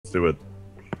Let's do it.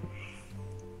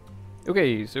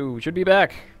 Okay, so we should be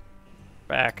back.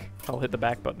 Back. I'll hit the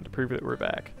back button to prove that we're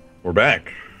back. We're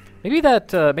back. Maybe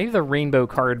that maybe the rainbow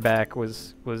card back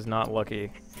was not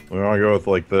lucky. We want to go with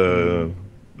like the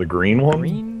green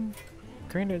one.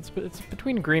 Green. It's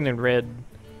between green and red.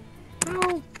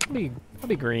 Oh, I'll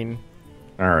be green.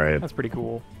 All right. That's pretty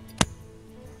cool.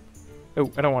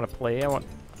 Oh, I don't want to play. I want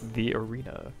the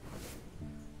arena.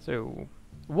 So,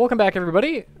 welcome back,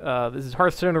 everybody. This is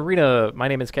Hearthstone Arena. My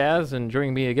name is Kaz, and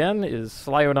joining me again is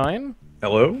Slyo9.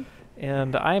 Hello.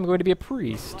 And I am going to be a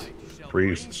priest.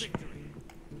 Priests.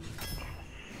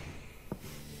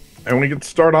 And we get to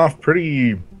start off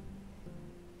pretty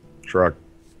truck.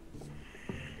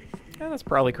 Yeah, that's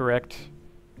probably correct.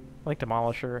 I like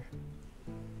Demolisher.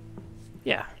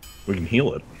 Yeah. We can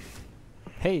heal it.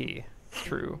 Hey,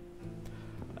 true.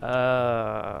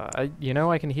 You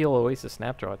know I can heal Oasis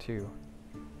Snapjaw too.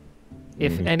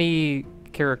 If any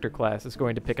character class is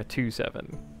going to pick a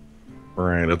 2/7.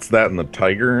 Right, it's that and the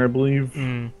tiger, I believe.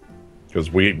 Because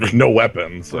there's no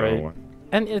weapons, so. Right.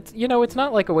 And it's it's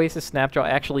not like Oasis Snapjaw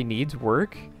actually needs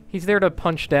work. He's there to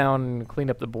punch down and clean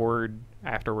up the board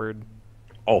afterward.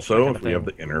 Also, if we have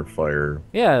the inner fire.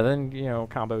 Yeah, then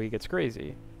combo he gets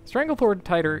crazy. Stranglethorn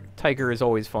Tiger is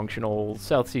always functional.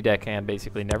 South Sea Deckhand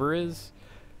basically never is.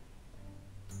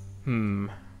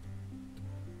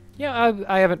 Yeah,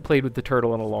 I haven't played with the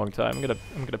turtle in a long time. I'm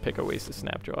gonna pick Oasis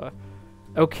Snapjaw.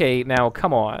 Okay, now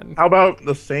come on. How about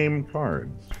the same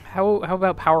cards? How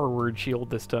about Power Word Shield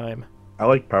this time? I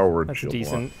like Power Word That's Shield.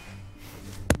 decent.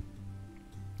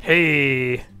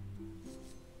 Hey.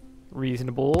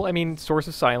 Reasonable. I mean, Source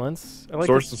of Silence. I like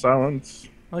Source of Silence.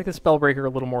 I like the Spellbreaker a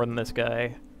little more than this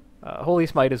guy. Holy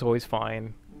Smite is always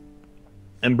fine.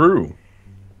 And Brew.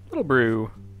 Little Brew.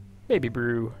 Baby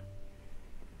Brew.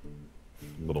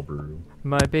 Little Brew.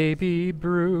 My baby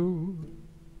Brew.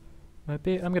 I'm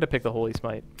gonna pick the Holy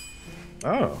Smite.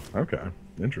 Oh, okay.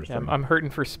 Interesting. Yeah, I'm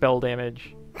hurting for spell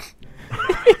damage.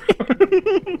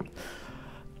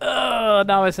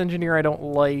 Novice Engineer I don't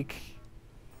like.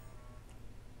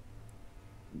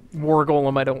 War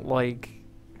Golem I don't like.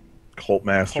 Cult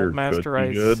Master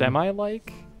I good.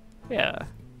 semi-like. Yeah.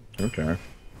 Okay.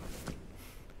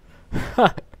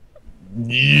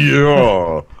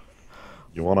 Yeah.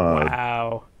 You wanna?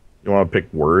 Wow. You wanna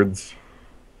pick words?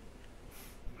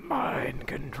 Mind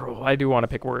control. I do want to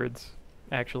pick words.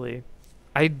 Actually,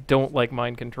 I don't like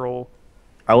mind control.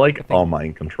 I like all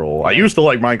mind control. I used to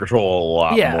like mind control a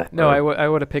lot. Yeah. more. No, I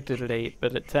would have picked it at 8,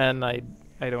 but at 10, I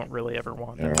don't really ever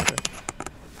want it.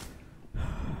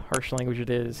 Harsh language it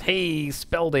is. Hey,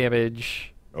 spell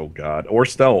damage. Oh god. Or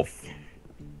stealth.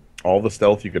 All the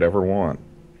stealth you could ever want.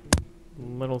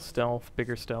 Little stealth,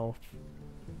 bigger stealth.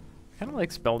 I kind of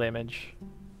like spell damage.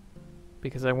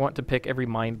 Because I want to pick every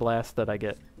Mind Blast that I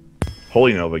get.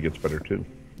 Holy Nova gets better too.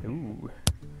 Ooh.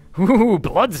 Ooh,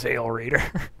 Bloodsail Raider.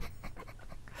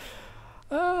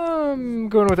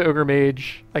 Going with Ogre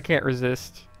Mage. I can't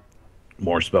resist.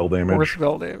 More spell damage. More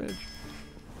spell damage.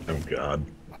 Oh god.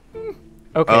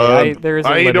 Okay, there is a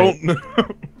limit. don't know.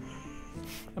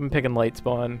 I'm picking Light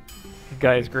Spawn. The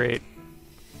guy is great.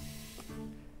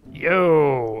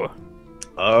 Yo!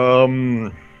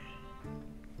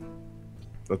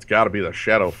 That's gotta be the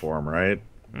shadow form, right?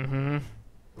 Mm-hmm.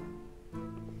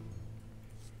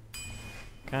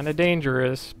 Kinda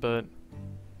dangerous, but...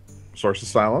 Source of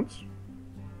Silence?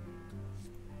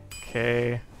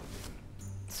 Okay.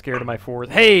 Scared of my fours.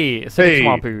 Hey! Acidic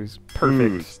Swamp Ooze.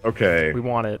 Perfect. Ooze. Okay. We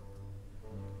want it.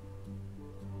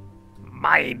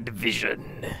 Mind Vision.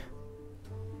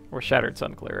 Or Shattered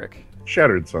Sun Cleric.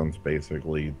 Shattered Sun's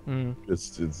basically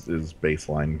is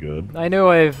baseline good. I know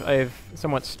I've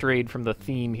somewhat strayed from the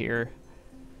theme here.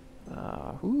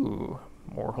 Ooh,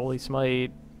 more Holy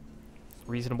Smite.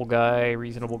 Reasonable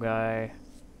guy.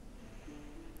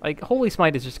 Like, Holy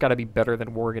Smite has just got to be better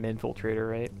than Worgen Infiltrator,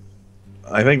 right?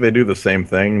 I think they do the same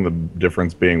thing. The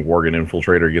difference being Worgen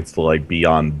Infiltrator gets to like be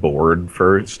on board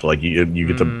first. Like you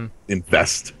get to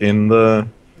invest in the.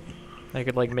 I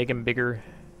could like make him bigger.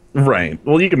 Right.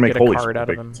 Well, you can make Get a Holy card Smite out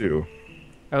of big him. too.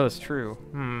 Oh, that's true.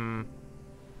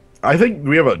 I think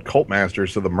we have a Cult Master,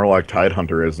 so the Murloc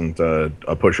Tidehunter isn't a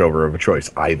pushover of a choice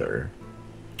either.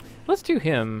 Let's do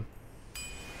him.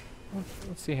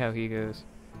 Let's see how he goes.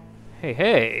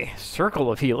 Hey, Circle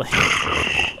of Healing.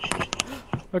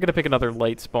 I'm gonna pick another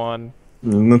Light Spawn.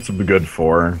 That's a good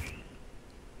 4.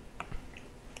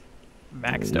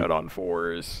 Maxed out on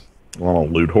 4s. Want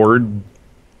a Loot Horde?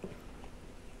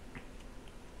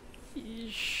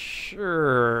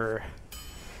 Sure.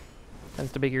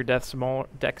 Tends to make your deck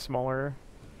smaller.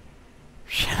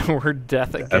 Shadow Word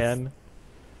Death again.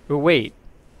 Oh, wait.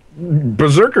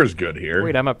 Berserker's good here.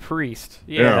 Wait, I'm a priest.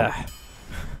 Yeah. Yeah.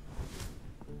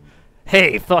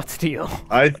 Hey, thought steal.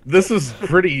 This is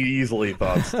pretty easily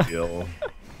thought steal.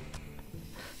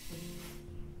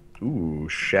 Ooh,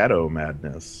 Shadow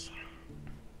Madness.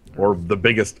 Or the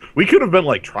biggest. We could have been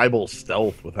like Tribal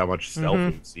Stealth with how much stealth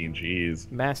we've seen. Jeez.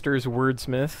 Master's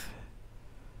Wordsmith.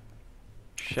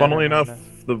 Funnily enough,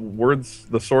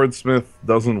 the Swordsmith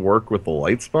doesn't work with the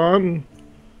Light Spawn.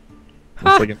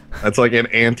 That's like an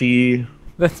anti.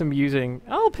 That's amusing.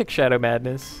 I'll pick Shadow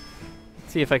Madness.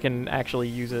 See if I can actually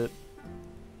use it.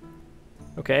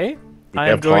 Okay.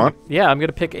 I'm going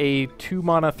to pick a 2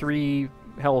 mana 3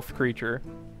 health creature.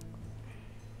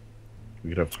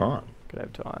 We could have Taunt. Could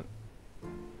have Taunt.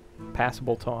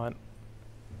 Passable Taunt.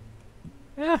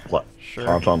 Yeah, sure.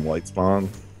 Taunt on Light Spawn.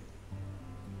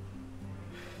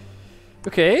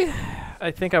 Okay.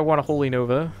 I think I want a Holy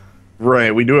Nova.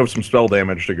 Right, we do have some spell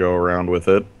damage to go around with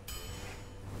it.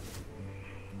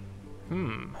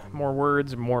 More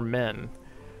words, more men.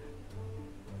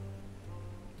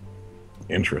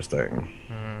 Interesting.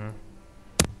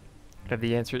 Have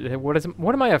the answer.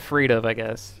 What am I afraid of, I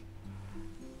guess?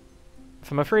 If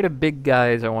I'm afraid of big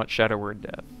guys, I want Shadow Word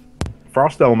Death.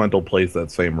 Frost Elemental plays that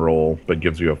same role, but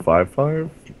gives you a 5/5.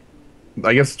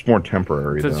 I guess it's more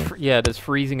temporary, though. Yeah, does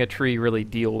freezing a tree really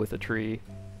deal with a tree?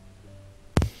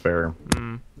 Fair.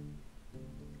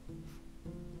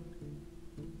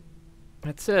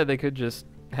 That said, they could just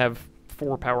have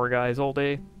 4 power guys all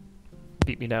day.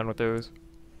 Beat me down with those.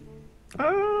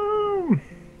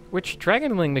 Which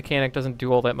Dragonling mechanic doesn't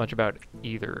do all that much about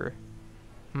either.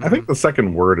 I think the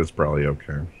second word is probably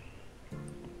okay.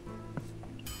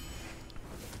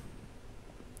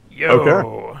 Yo!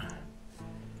 Okay.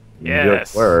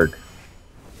 Yes! Cleric.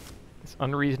 This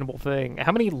unreasonable thing.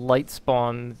 How many light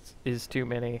spawns is too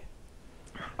many?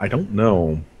 I don't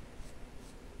know.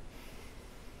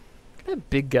 Look at that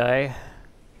big guy.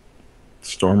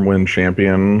 Stormwind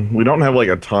champion. We don't have like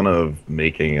a ton of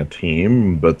making a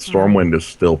team, but Stormwind is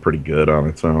still pretty good on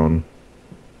its own.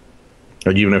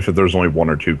 Like even if there's only 1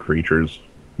 or 2 creatures,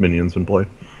 minions in play.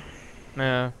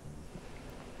 Yeah.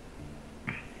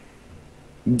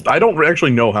 I don't actually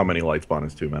know how many light spawn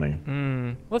is too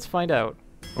many. Let's find out.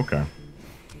 Okay.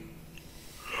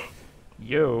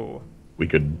 Yo. We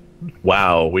could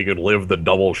live the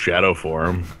double shadow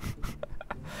form.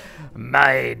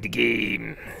 Mind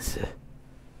games.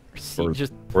 Or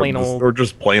just plain old. Or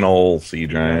just plain old sea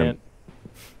giant.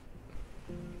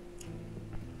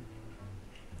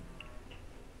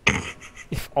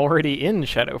 If already in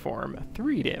shadow form,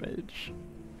 3 damage.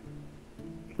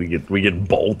 We get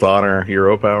bolt on our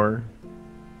hero power.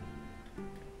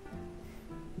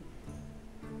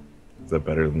 Is that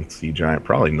better than Sea Giant?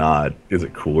 Probably not. Is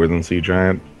it cooler than Sea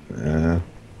Giant?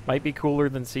 Might be cooler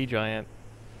than Sea Giant.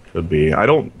 Could be. I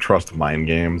don't trust mind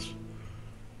games.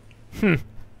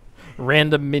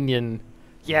 Random minion.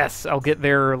 Yes, I'll get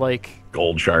their like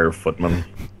Goldshire Footman.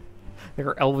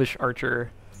 their Elvish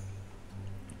Archer.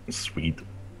 Sweet.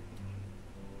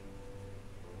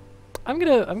 I'm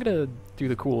gonna do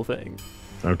the cool thing.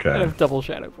 Okay. I have double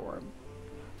shadow form.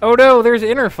 Oh no, there's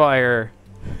inner fire.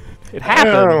 It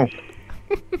happened.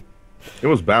 It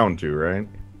was bound to, right?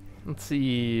 Let's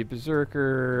see,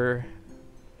 Berserker.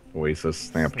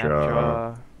 Oasis,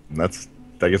 Snapjaw. That's,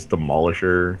 I guess,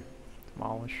 Demolisher.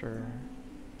 Demolisher.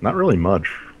 Not really much.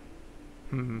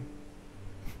 Do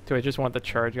I just want the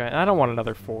charge guy? I don't want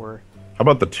another 4. How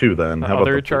about the 2 then? How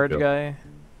Other about the charge guy?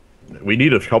 We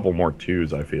need a couple more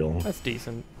 2s, I feel. That's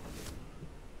decent.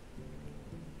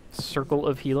 Circle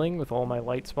of Healing with all my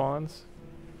light spawns.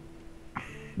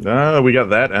 We got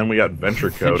that, and we got Venture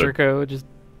Code. Venture Code, just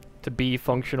to be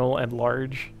functional and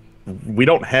large. We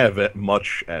don't have it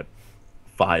much at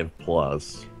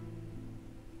 5+.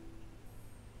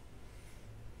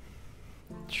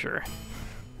 Sure.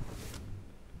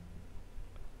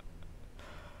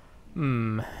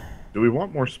 Do we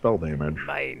want more spell damage?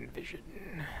 Mind Vision.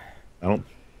 I don't...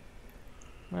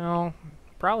 Well,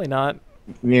 probably not.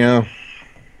 Yeah.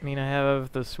 I mean, I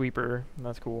have the Sweeper.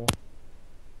 That's cool.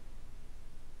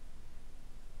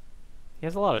 He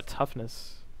has a lot of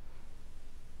toughness.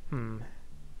 Inner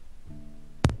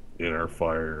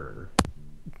fire.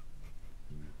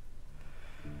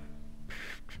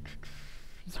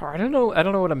 It's hard. I don't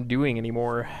know what I'm doing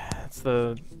anymore. That's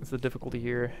the difficulty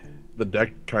here. The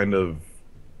deck kind of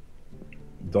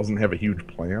doesn't have a huge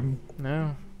plan.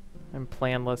 No, I'm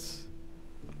planless.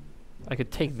 I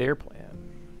could take their plan.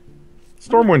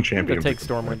 Stormwind Champion. I'm gonna take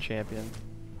Stormwind Champion.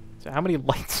 So how many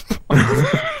light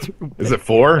spawns? Is it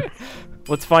 4?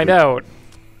 Let's find out.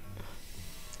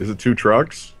 Is it 2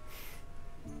 trucks?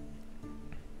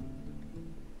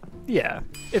 Yeah,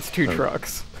 it's 2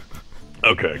 trucks.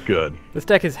 Okay, good. This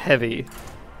deck is heavy.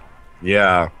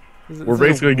 Yeah. We're This is a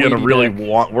basically gonna weighty really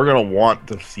deck. we're gonna want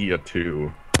to see a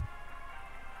 2.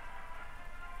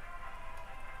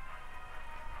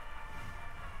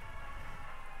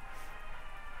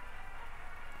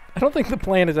 I don't think the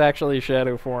plan is actually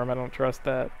Shadow Form. I don't trust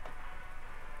that.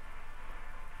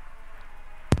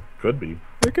 Could be.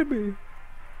 It could be.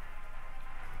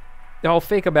 I'll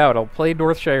fake them out. I'll play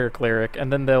Northshire Cleric,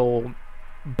 and then they'll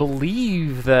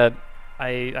believe that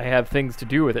I have things to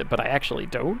do with it, but I actually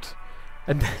don't.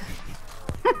 And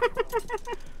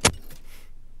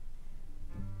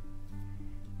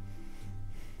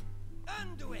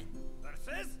Anduin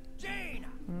versus Jaina.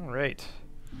 all right.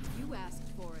 You asked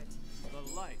for it.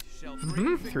 The light shall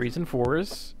bring 3s and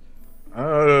 4s.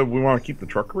 We want to keep the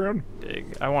truck around?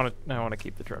 Dig. I want to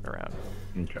keep the truck around.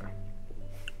 Okay.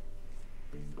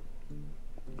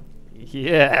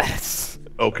 Yes.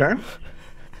 Okay.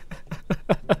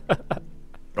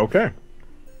 Okay.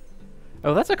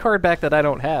 Oh, that's a card back that I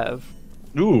don't have.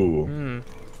 Ooh.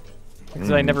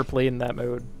 Because I never played in that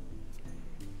mode.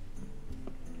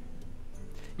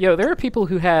 Yo, there are people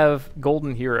who have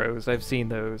golden heroes. I've seen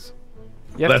those.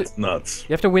 That's nuts.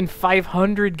 You have to win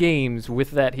 500 games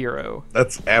with that hero.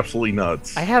 That's absolutely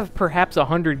nuts. I have perhaps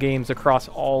 100 games across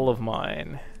all of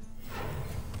mine.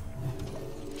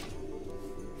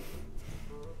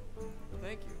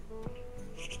 Thank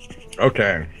you.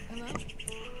 Okay.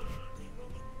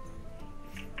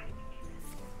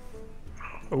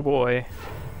 Oh boy.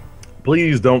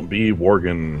 Please don't be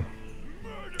Worgen.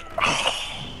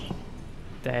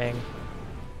 Dang.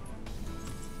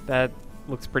 That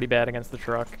looks pretty bad against the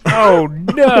truck. Oh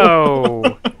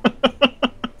no!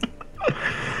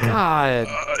 God.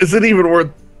 Is it even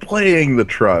worth playing the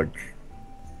truck?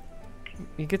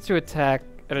 He gets to attack,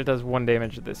 and it does 1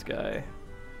 damage to this guy.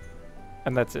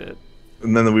 And that's it.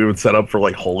 And then we would set up for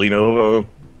like Holy Nova.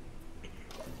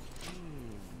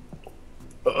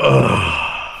 Ugh.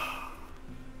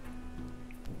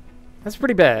 That's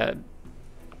pretty bad.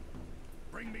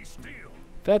 Bring me steel.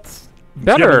 That's It's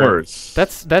getting better. worse.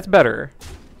 That's better,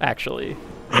 actually.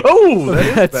 Oh, that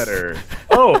is That's- better.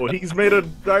 Oh, he's made a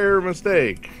dire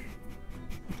mistake.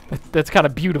 That's kind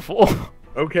of beautiful.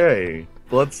 Okay,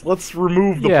 let's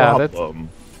remove the Yeah, that's- problem.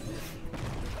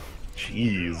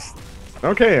 Jeez.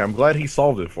 Okay, I'm glad he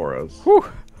solved it for us. Whew.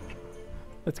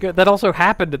 That's good. That also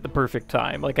happened at the perfect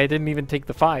time. Like, I didn't even take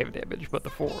the 5 damage, but the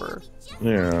 4.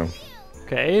 Yeah.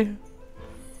 Okay.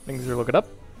 Things are looking up.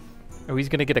 Oh, he's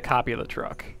gonna get a copy of the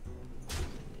truck.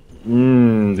 Do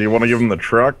you want to give him the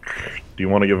truck? Do you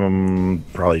want to give him...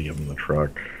 Probably give him the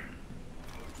truck.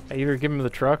 I either give him the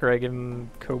truck or I give him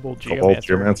Kobold Cobalt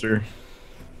Geomancer. Geomancer?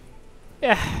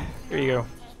 Yeah, there you go.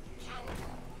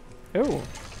 Oh.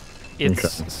 It's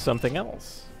Okay. something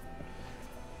else.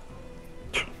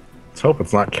 Let's hope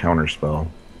it's not Counterspell.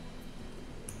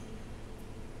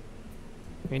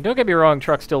 I mean, don't get me wrong,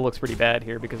 truck still looks pretty bad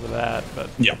here because of that, but...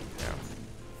 Yeah.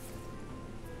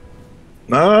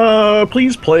 Yeah.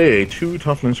 Please play a 2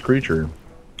 toughness creature.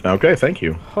 Okay, thank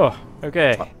you. Huh,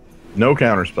 okay. No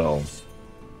Counterspell.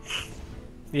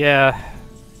 Yeah,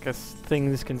 guess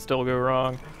things can still go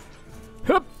wrong.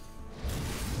 Hup.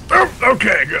 Oh,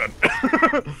 okay, good.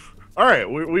 Alright,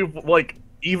 we've, like,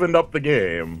 evened up the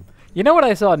game. You know what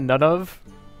I saw none of?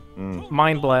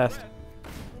 Mind Blast.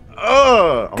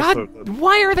 God, God,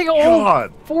 why are they all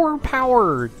God. 4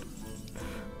 powered?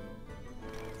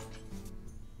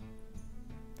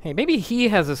 Hey, maybe he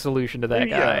has a solution to that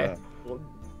guy. Well,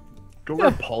 go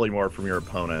grab Polymorph from your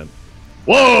opponent.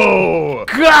 Whoa!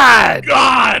 God!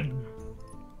 God!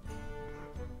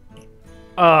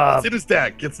 Uh, It's in his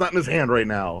deck. It's not in his hand right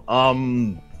now.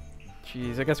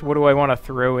 jeez, I guess what do I want to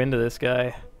throw into this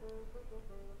guy?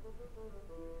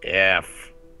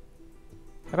 F.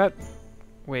 How about...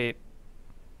 Wait.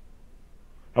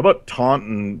 How about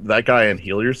taunt that guy and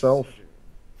heal yourself?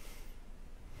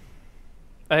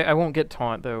 I won't get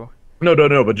taunt, though. No,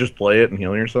 but just play it and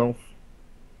heal yourself.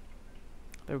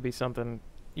 That would be something...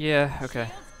 Yeah, okay.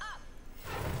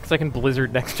 Because I can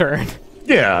Blizzard next turn.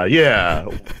 Yeah.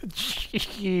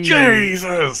 Jeez.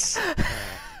 Jesus!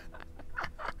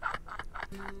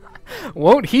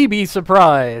 Won't he be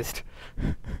surprised?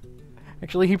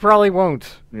 Actually, he probably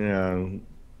won't. Yeah.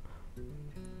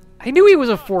 I knew he was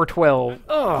a 412.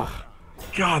 Ugh.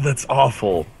 God, that's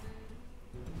awful.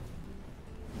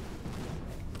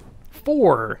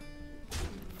 4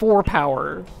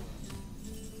 power.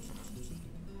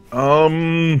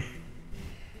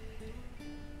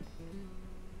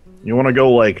 You want to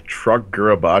go like Truck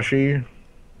Gurabashi?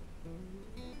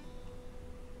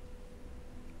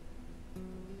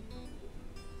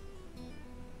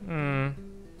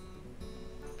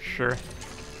 Sure.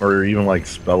 or even like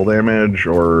spell damage,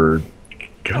 or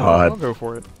I'll God, go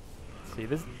for it. See,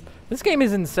 this game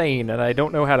is insane, and I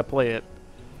don't know how to play it.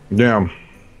 yeah.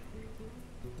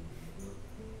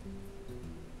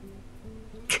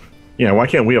 Yeah, why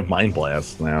can't we have Mind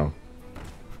Blast now?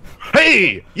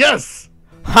 Hey! Yes!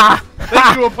 Ha!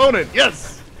 Thank you, opponent!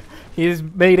 Yes! He's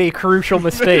made a crucial Made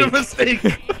mistake. a mistake!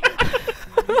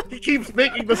 He keeps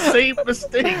making the same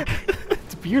mistake!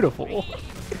 It's beautiful.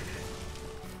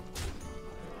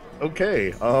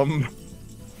 Okay,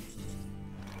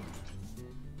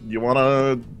 you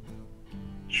wanna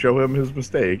show him his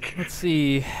mistake? Let's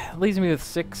see. It leaves me with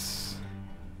 6,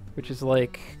 which is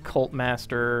like Cult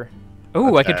Master.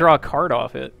 Oh, I could Attack. draw a card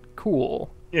off it. Cool.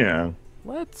 Yeah.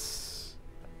 Let's...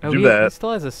 Oh, Do he that.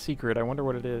 still has a secret. I wonder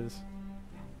what it is.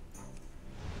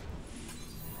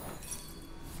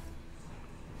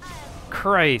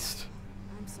 Christ.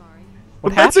 I'm sorry.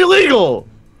 What But that's illegal!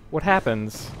 What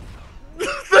happens?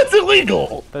 That's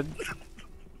illegal!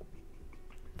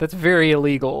 That's very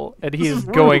illegal, and he This is is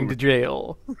going to rude.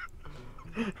 jail.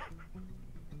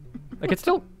 Like, it's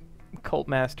still Cult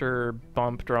Master,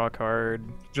 bump, draw a card.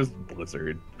 Just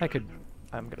Blizzard.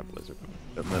 I'm gonna Blizzard him.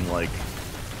 And then, like,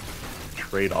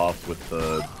 trade off with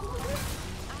the...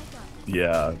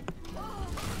 Yeah.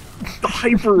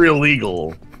 Hyper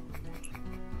illegal!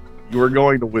 You are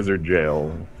going to wizard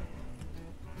jail.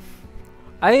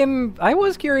 I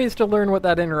was curious to learn what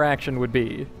that interaction would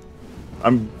be.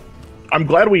 I'm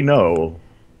glad we know.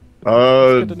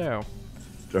 Good to know.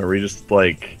 Are we just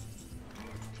like...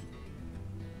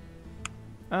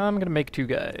 I'm gonna make 2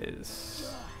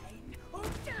 guys.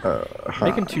 Making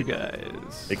Making 2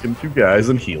 guys. Making 2 guys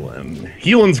and healing.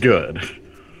 Healing's good.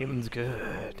 Healing's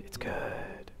good. It's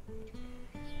good.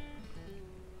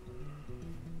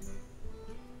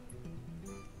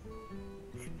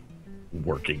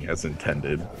 Working as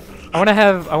intended. I wanna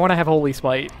have Holy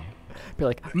Smite. Be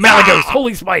like, Malagos,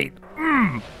 Holy Smite!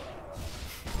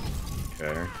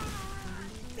 Okay.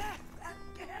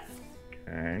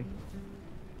 Okay.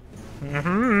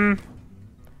 Mm-hmm.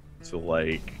 So,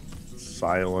 like,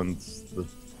 silence the...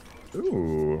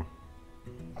 Ooh.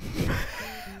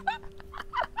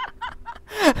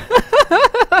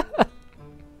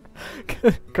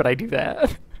 Could I do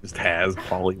that? Just has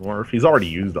polymorph. He's already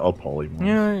used a polymorph.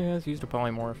 Yeah, he has used a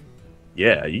polymorph.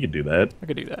 Yeah, you could do that. I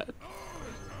could do that.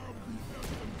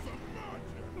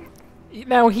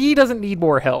 Now, he doesn't need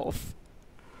more health.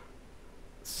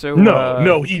 So,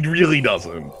 No, he really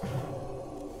doesn't.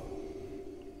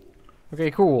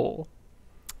 Okay, cool.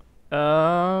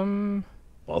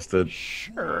 Busted.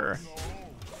 Sure.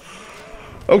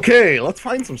 Okay, let's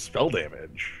find some spell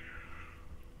damage.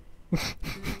 Like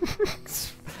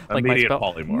my Immediate spell-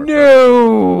 polymorph.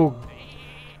 No!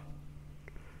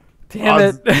 Damn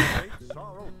Odds- it.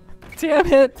 Damn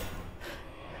it.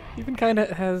 Even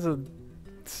kinda has a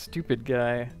stupid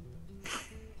guy.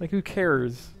 Like, who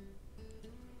cares?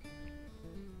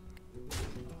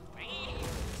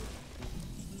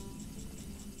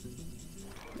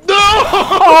 No!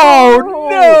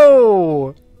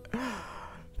 Oh, no!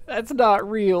 That's not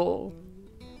real.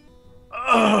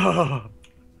 Ugh.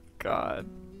 God.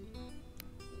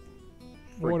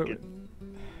 What Frick.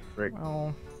 Frick.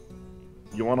 well,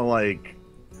 You want to, like,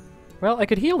 well, I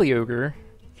could heal the ogre.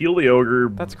 heal the ogre,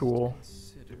 That's cool.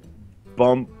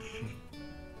 bump...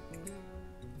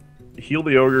 Heal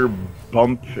the ogre,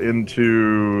 bump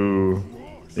into...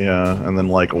 Yeah, and then,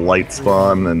 like, light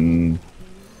spawn and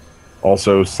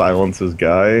also silence his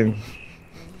guy. Your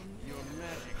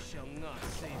magic shall not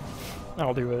save you.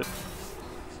 I'll do it.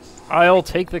 I'll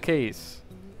take the case.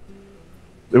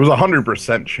 It was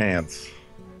 100% chance.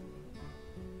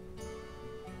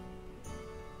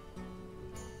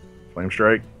 Flame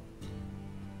strike.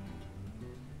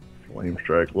 Flame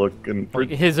strike looking Like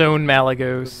pretty his own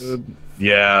Malagos. good.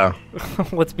 Yeah.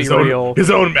 Let's be His real. own, his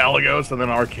own Malagos and then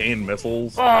arcane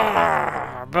missiles.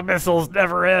 Ah, the missiles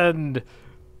never end.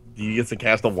 He gets to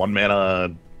cast a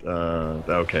 1-mana.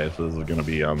 Okay, so this is gonna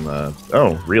be on the.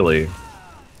 Oh, really?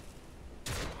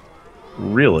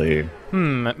 Really?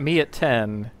 Me at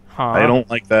 10. Huh? I don't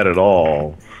like that at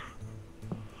all.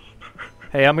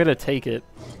 Hey, I'm gonna take it.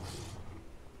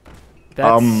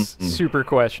 That's Um, super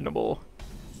questionable.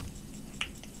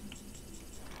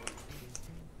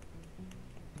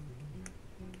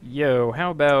 Yo,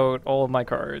 how about all of my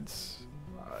cards?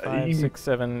 5, 6,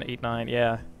 7, 8, 9,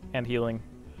 yeah. And healing.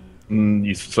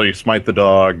 So you smite the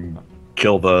dog,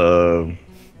 kill the.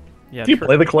 Yeah, Do you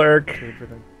play the cleric? trade for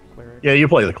the cleric. Yeah, you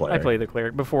play the cleric. I play the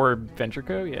cleric before Venture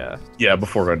yeah. Yeah,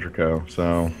 before Ventrico.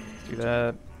 So Let's do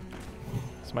that.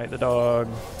 Smite the dog.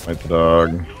 smite the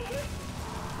dog.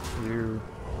 You.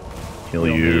 Heal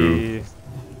you. me.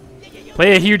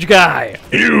 Play a huge guy.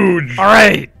 Huge! All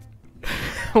right.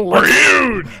 We're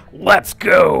huge! Let's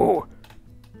go.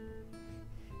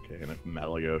 Okay, and if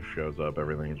Malagos shows up,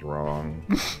 everything's wrong.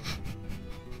 Pass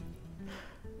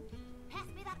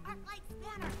me that arc light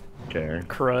spanner. Okay.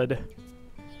 Crud.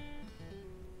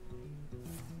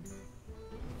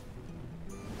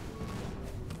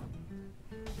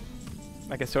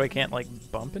 I guess so I can't like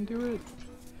bump into it.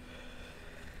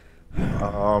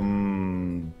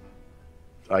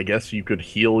 I guess you could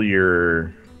heal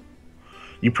your.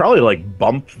 You probably like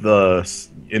bump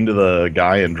into the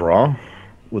guy and draw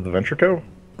with the Ventrico.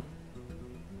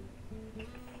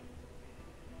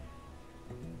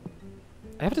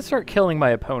 I have to start killing my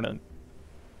opponent.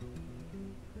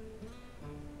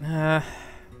 Yeah.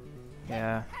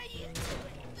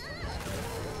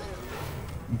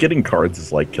 Getting cards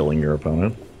is like killing your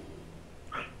opponent.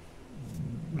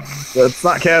 It's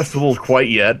not castable quite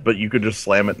yet, but you could just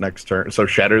slam it next turn. So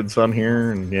Shattered Sun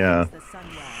here, and yeah.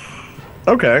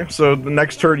 Okay, so the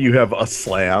next turn you have a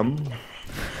slam.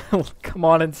 Come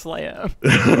on and slam.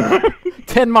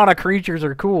 10 mana creatures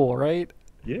are cool, right?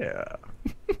 Yeah.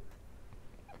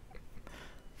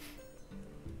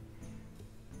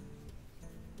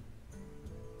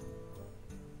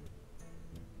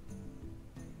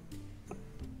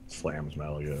 Slams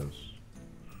Malagos.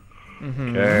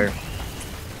 Okay.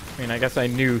 I mean, I guess I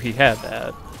knew he had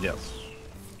that. Yes.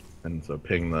 And so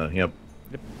ping the. Yep.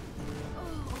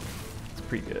 It's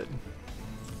pretty good.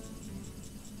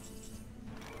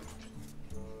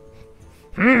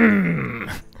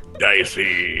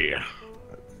 Dicey.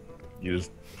 You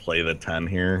just play the 10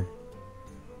 here.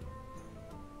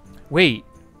 Wait.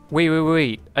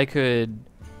 I could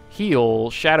heal,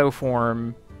 shadow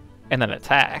form, and then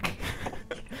attack.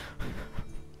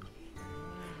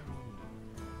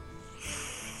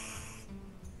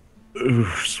 Ooh,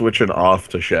 switching off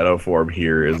to shadow form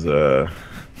here is a.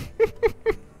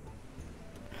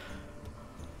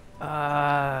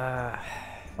 I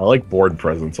like board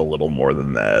presence a little more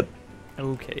than that.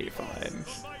 Okay, fine.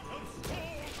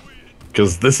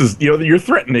 Because this is, you know, you're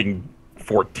threatening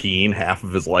 14, half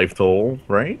of his life total,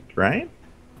 right? Right?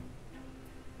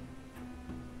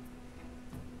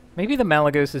 Maybe the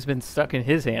Malagos has been stuck in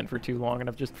his hand for too long and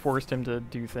I've just forced him to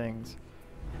do things.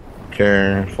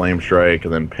 Okay, flame strike,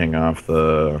 and then ping off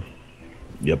the.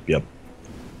 Yep.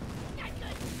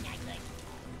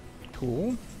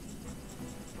 Cool.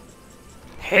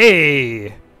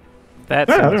 Hey! That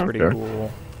sounds pretty okay.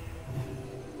 cool.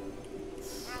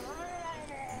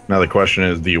 Now the question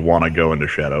is, do you want to go into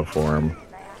shadow form?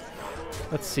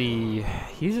 Let's see.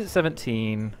 He's at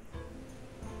 17.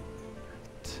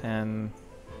 10.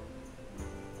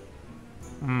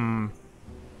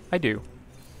 I do.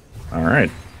 All right.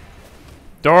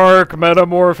 Dark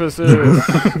Metamorphosis!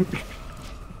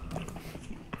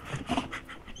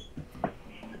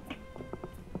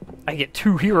 I get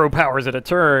 2 hero powers at a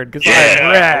turn, because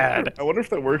I'm rad! I wonder if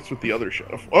that works with the other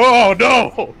shadow. Oh,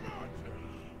 no!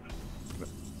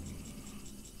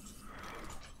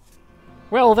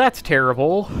 Well, that's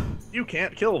terrible. You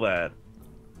can't kill that.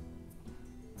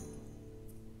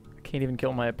 I can't even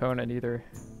kill my opponent either.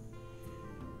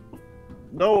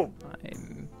 No,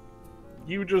 I'm...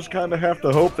 you just kind of have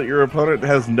to hope that your opponent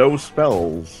has no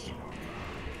spells.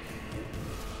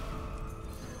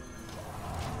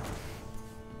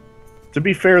 To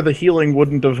be fair, the healing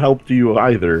wouldn't have helped you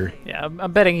either. Yeah,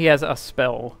 I'm betting he has a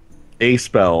spell. A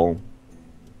spell.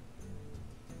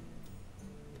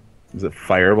 Is it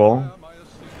Fireball?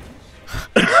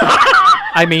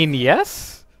 I mean,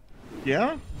 yes?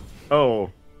 Yeah?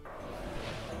 Oh.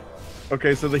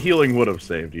 Okay, so the healing would have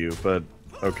saved you, but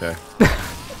okay.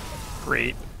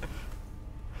 Great.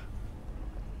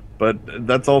 But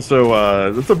that's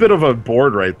also that's a bit of a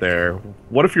board right there.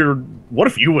 What if you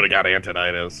would have got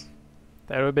Antonidas?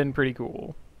 That would have been pretty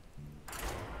cool.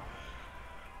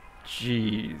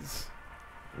 Jeez.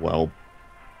 Well,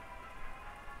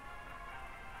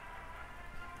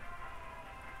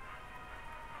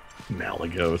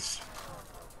 Malagos.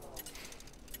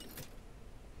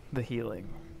 The healing.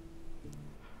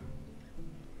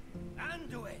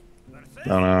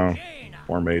 Oh no.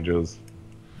 4 mages.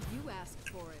 You asked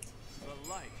for it. The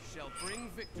light shall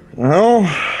bring victory. Well,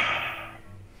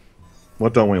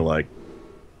 what don't we like?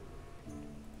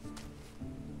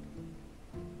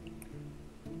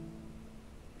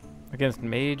 Against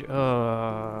mage?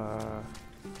 I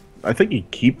think you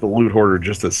keep the loot hoarder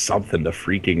just as something to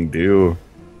freaking do.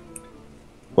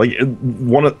 Like,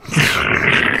 one of...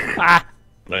 Ah!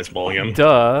 Nice mulligan.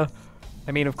 Duh.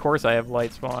 I mean, of course I have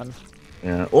light spawn.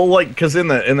 Yeah, well, like, because in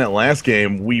that last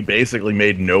game, we basically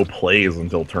made no plays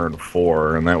until turn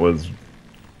 4, and that was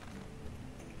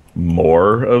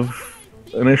more of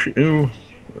an issue.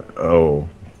 Oh,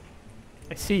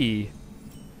 I see.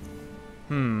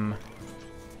 Hmm.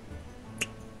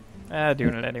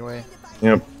 Doing it anyway.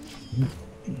 yep.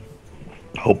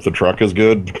 Hope the truck is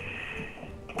good.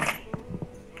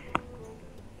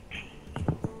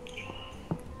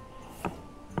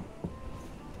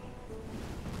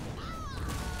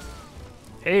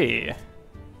 Hey,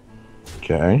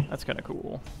 Okay. that's kind of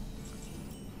cool.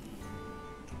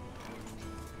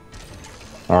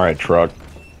 All right, truck.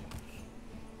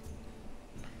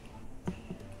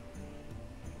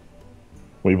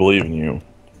 We believe in you.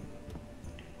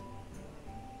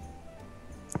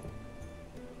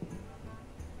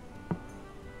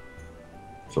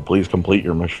 So please complete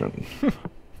your mission.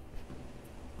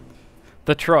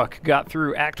 The truck got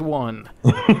through Act 1.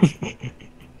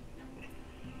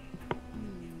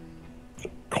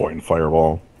 Coin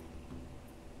fireball.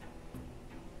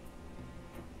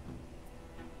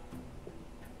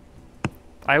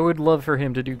 I would love for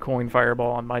him to do coin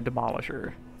fireball on my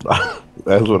demolisher.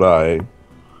 That's what I.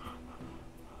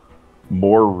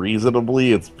 More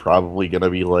reasonably, it's probably gonna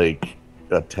be like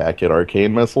attack at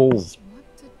arcane missiles. What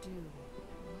to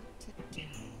do?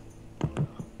 What to do?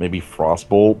 Maybe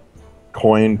frostbolt,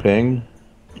 coin ping.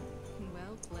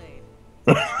 Well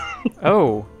played.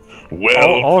 Oh, Well,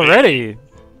 already?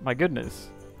 My goodness.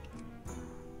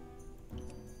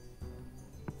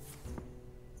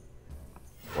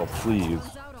 well, please.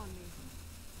 Close out on me.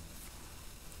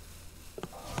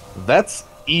 That's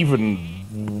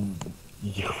even.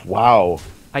 Wow.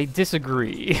 I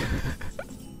disagree.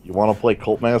 You want to play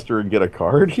Cult Master and get a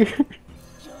card here?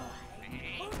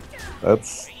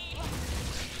 That's.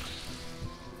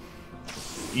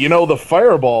 You know, the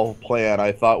Fireball plan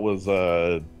I thought was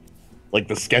like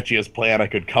the sketchiest plan I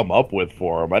could come up with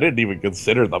for him. I didn't even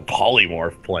consider the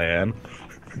Polymorph plan.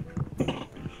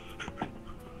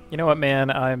 You know what, man?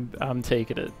 I'm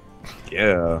taking it.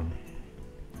 Yeah.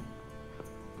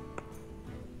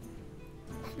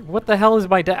 What the hell is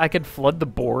my deck? I could flood the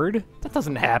board? That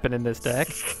doesn't happen in this deck.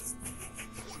 It's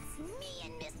me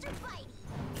and Mr. Bitey.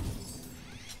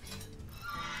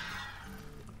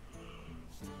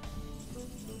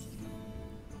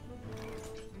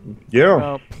 Yeah.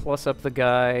 Well, plus up the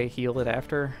guy, heal it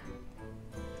after.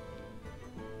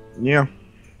 Yeah.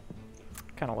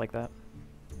 Kind of like that.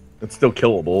 It's still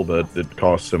killable, but it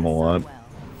costs him a lot. Well,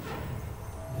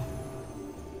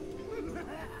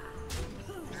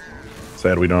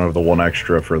 Sad we don't have the one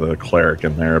extra for the cleric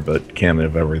in there, but can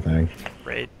have everything.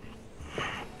 Right.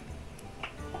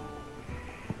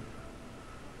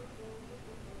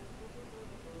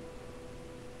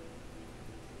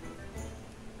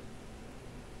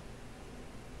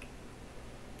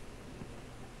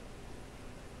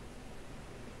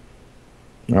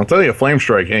 I'll tell you, Flame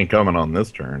Strike ain't coming on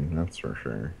this turn, that's for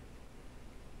sure.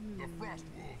 The frost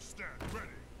wolves stand ready.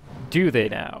 Do they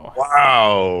now?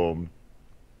 Wow!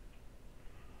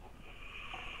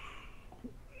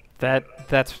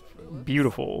 That's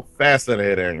beautiful.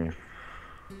 Fascinating.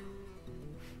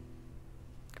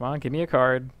 Come on, give me a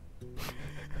card.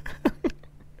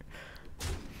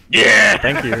 Yeah!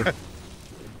 Thank you.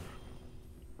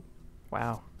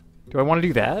 Wow. Do I want to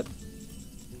do that?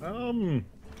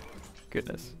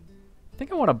 Goodness. I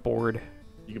think I want a board.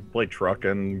 You can play Truck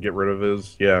and get rid of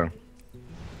his, yeah.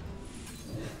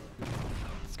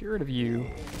 Let's get rid of you.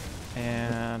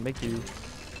 And make you.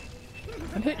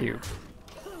 And hit you.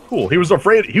 Cool, he was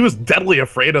afraid, he was deadly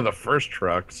afraid of the first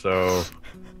Truck, so...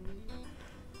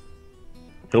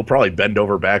 He'll probably bend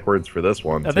over backwards for this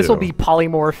one, Now, too. this will be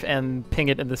polymorph and ping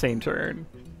it in the same turn.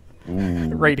 Ooh.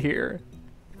 Right here.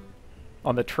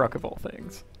 On the truck of all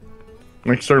things.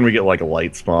 Next turn we get like a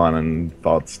Light Spawn and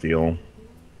Thought Steal.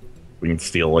 We can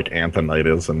steal like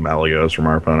Anthonitis and Malagos from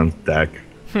our opponent's deck.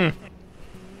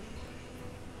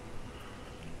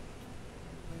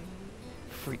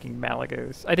 Freaking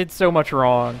Malagos. I did so much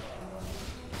wrong.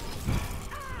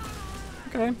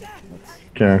 Okay.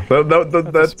 Okay, That's a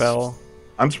that's... spell.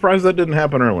 I'm surprised that didn't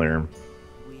happen earlier.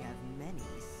 we have many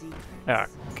secrets. Oh,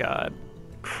 God.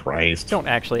 Christ. Don't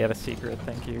actually have a secret,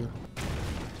 thank you.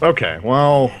 Okay,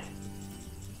 well...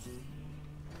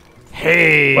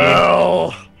 Hey!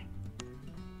 Well...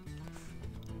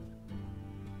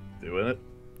 Doing it.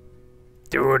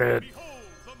 Doing it. Behold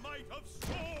the might of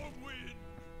Stormwind.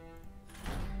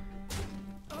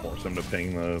 Force him to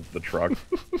ping the truck.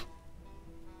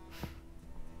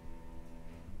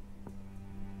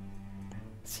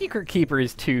 Secret Keeper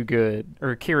is too good.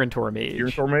 Or Kirin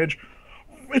Mage. Your Mage.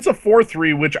 It's a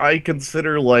 4-3, which I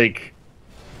consider like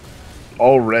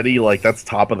already like that's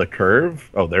top of the curve.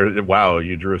 Oh, there! Wow,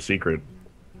 you drew a secret.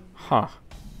 Huh.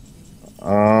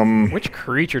 Um, Which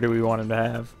creature do we want him to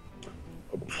have?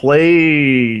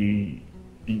 play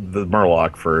the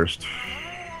Murloc first.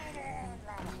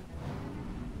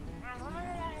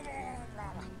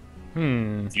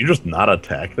 Hmm. Do you just not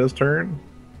attack this turn?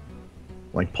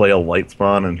 Like play a light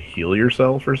spawn and heal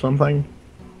yourself or something?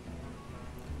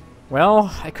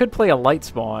 Well, I could play a light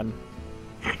spawn.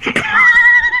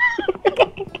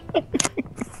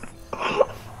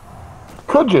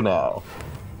 Could you now?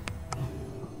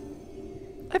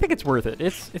 I think it's worth it.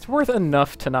 It's worth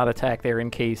enough to not attack there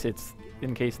in case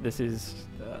this is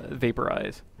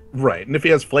vaporize. Right, and if he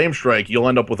has Flame Strike, you'll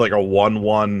end up with like a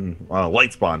 1/1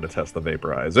 light spawn to test the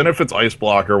Vaporize. And if it's Ice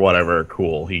Block or whatever,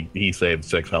 cool. He saved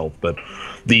 6 health, but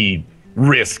the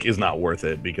risk is not worth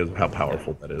it because of how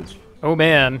powerful that is. Oh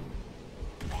man.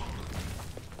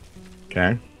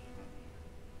 Okay.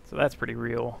 So that's pretty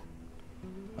real.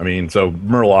 I mean, so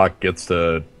Murloc gets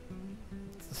to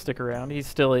Stick around. He's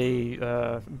still a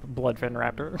Bloodfen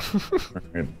Raptor.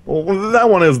 well, that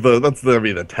one is that's gonna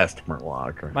be the test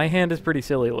Murloc. My hand is pretty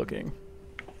silly looking.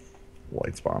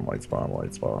 Light spawn, light spawn,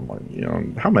 light spawn. Light, you know,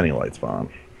 how many light spawn?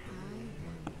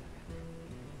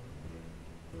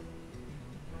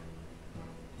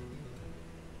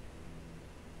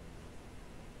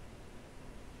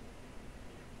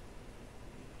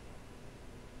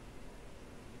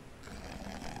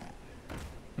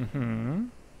 Mm-hmm.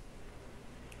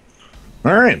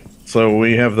 All right, so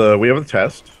we have the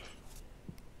test.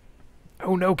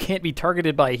 Oh no, can't be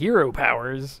targeted by hero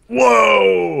powers.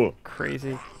 Whoa!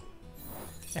 Crazy.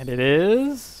 And it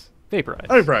is Vaporize.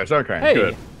 Vaporize. Okay, Hey.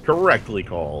 good. Correctly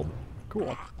called.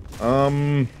 Cool.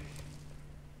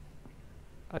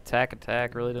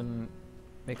 Attack really didn't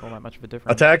make all that much of a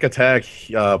difference. Attack.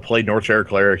 Play Northshire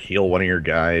Cleric. Heal one of your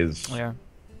guys. Yeah.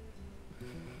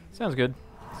 Sounds good.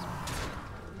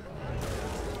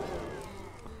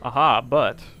 Aha,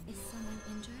 but Is someone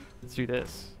injured? let's do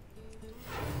this.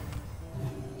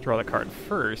 Draw the card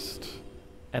first,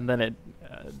 and then it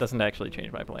doesn't actually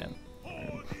change my plan.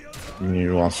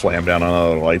 You want to slam down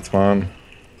another light spawn?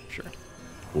 Sure.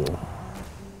 Cool.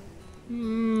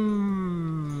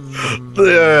 Mm.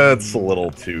 That's a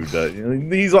little too.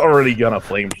 He's already gonna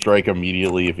Flame Strike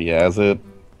immediately if he has it,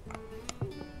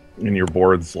 and your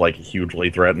board's like hugely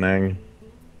threatening.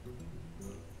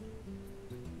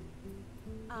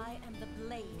 I am the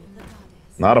blade of the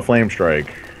goddess. Not a Flame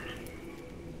Strike.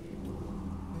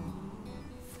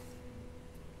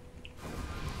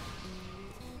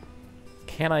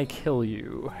 Can I kill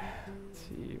you? Let's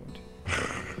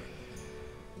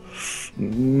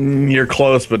see. You're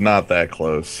close, but not that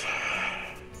close.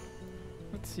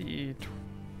 Let's see.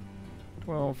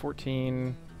 12,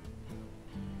 14.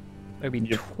 That would be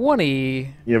Yep.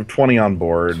 20. You have 20 on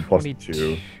board, plus 2.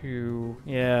 22.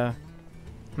 Yeah.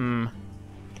 You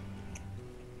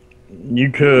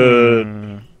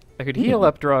could... I could heal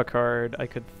up, draw a card. I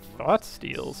could Thought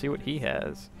Steal, see what he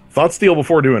has. Thought Steal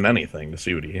before doing anything to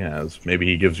see what he has. Maybe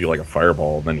he gives you like a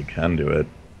fireball, then you can do it.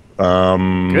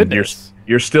 Goodness.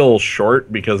 You're still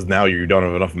short because now you don't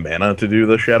have enough mana to do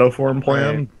the Shadow Form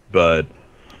plan, Right. but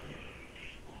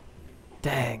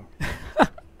Dang.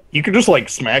 you could just like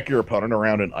smack your opponent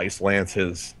around and Ice Lance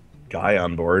his guy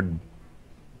on board.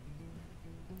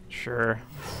 Sure.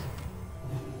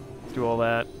 Let's do all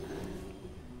that.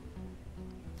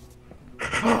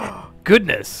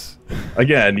 Goodness.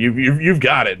 Again, you've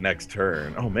got it next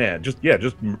turn. Oh man, just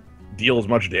deal as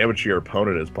much damage to your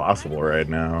opponent as possible right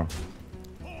now.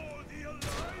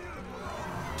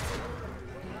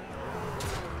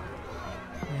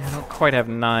 Yeah, I don't quite have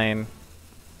 9.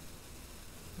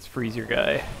 Let's freeze your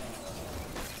guy.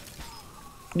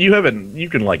 You haven't. You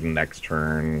can like next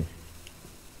turn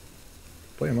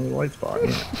play another light spot.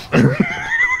 Yeah.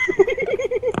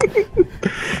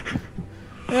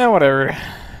 Yeah, whatever.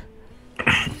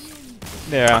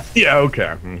 Yeah. Yeah.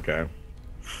 Okay. Okay.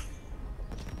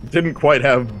 Didn't quite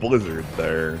have Blizzard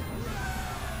there.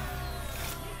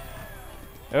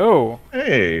 Oh.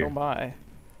 Hey. Oh my.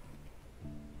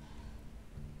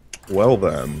 Well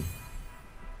then.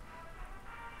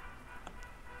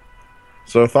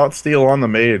 So Thought Steal on the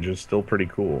mage is still pretty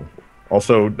cool.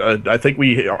 Also, I think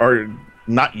we are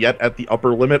not yet at the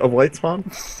upper limit of light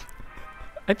spawn.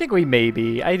 I think we may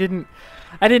be. I didn't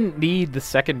need the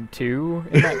second 2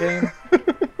 in that game.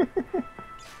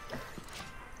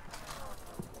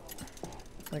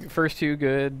 Like first 2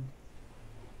 good.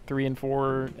 3 and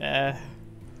 4,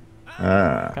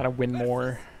 Ah. kind of win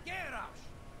more.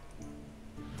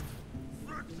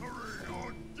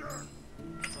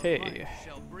 Hey.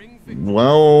 Shall bring victory.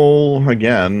 Well,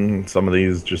 again, some of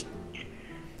these just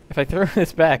If I throw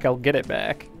this back, I'll get it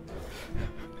back.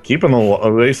 Keeping the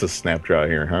Oasis snapshot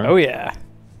here, huh? Oh yeah.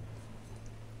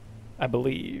 I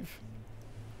believe.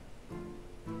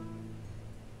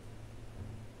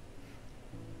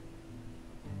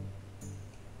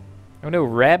 Oh no,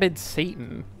 Rabid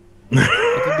Satan.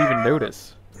 I didn't even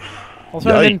notice. Also,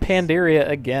 I'm in Yikes. Pandaria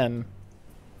again.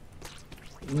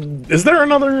 Is there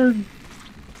another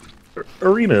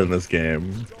arena in this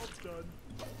game?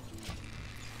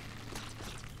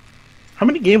 How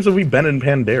many games have we been in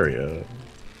Pandaria?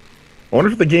 I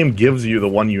wonder if the game gives you the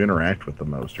one you interact with the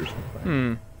most or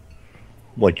something.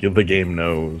 Like, if the game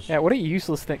knows. Yeah, what a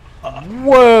useless thing.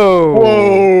 Whoa!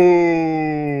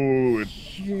 Whoa!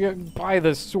 By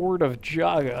the sword of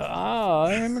Jaga.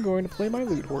 I'm going to play my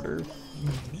loot hoarder.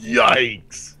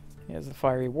 Yikes! He has the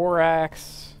fiery war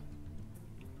axe.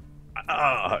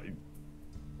 Ah,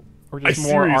 Or just I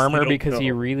more seriously armor don't because he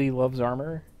know. really loves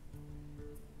armor.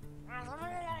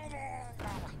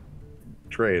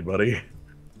 trade, buddy.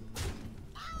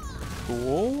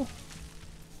 Cool.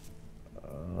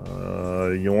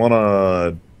 You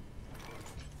wanna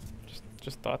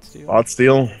Just thought steal. thought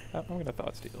steal? I'm gonna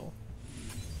thought steal.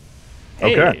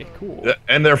 Hey, Okay. cool.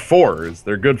 And they're fours.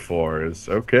 They're good fours.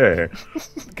 Okay.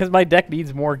 Because my deck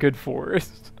needs more good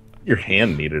fours. Your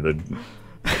hand needed a.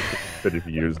 Could have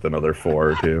used another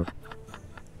 4 or 2.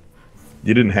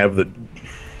 You didn't have the.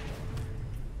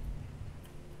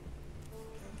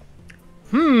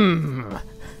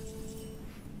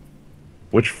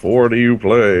 Which 4 do you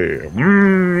play?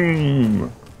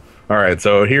 Alright,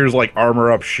 so here's like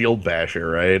armor up shield basher,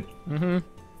 right? That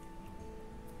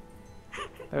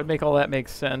would make all that make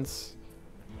sense.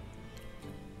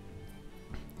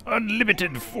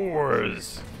 Unlimited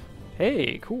fours.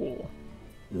 Hey, cool.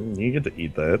 You get to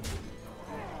eat that.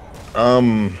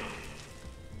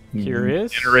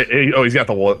 Curious. Oh, he's got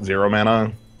the what, 0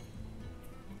 mana?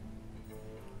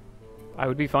 I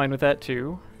would be fine with that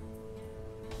too.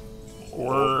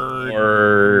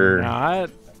 Or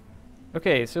Not.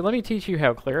 Okay, so let me teach you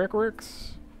how cleric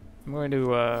works. I'm going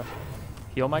to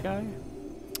heal my guy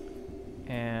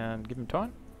and give him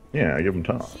taunt. yeah, give him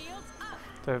top. So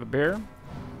I have a bear.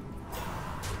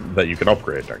 That you can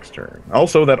upgrade next turn.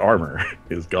 Also, that armor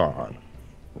is gone.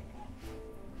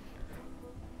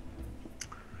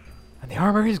 And the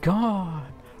armor is gone.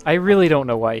 I really don't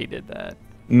know why he did that.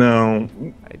 No.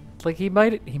 Like he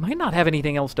might not have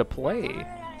anything else to play.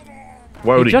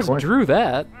 Why would He he just collect- drew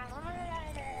that.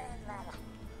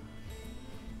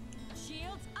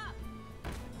 Shields up.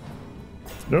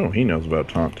 No, he knows about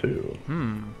taunt too.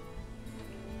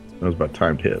 Knows about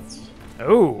timed hits.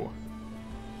 Oh.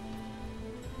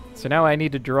 So now I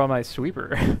need to draw my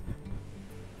sweeper.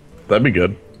 That'd be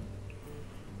good.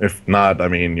 If not, I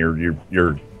mean,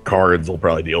 your cards will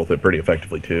probably deal with it pretty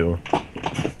effectively too.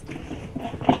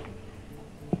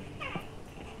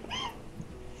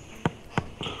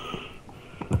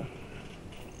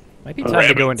 Might be time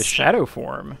to go into Rabbits. shadow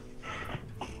form.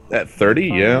 At 30,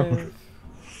 yeah.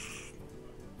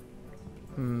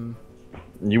 5.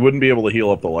 You wouldn't be able to heal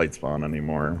up the light spawn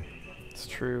anymore. It's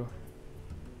true.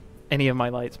 Any of my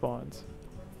light spawns.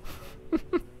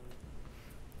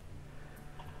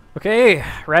 Okay,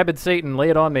 Rabid Satan, lay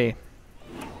it on me.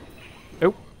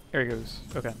 Oh, there he goes.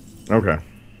 Okay. Okay.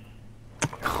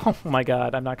 Oh my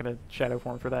god, I'm not going to shadow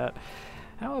form for that.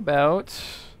 How about,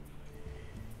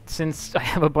 since I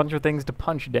have a bunch of things to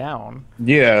punch down,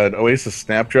 Yeah, an Oasis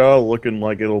Snapjaw looking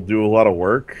like it'll do a lot of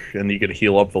work, and you could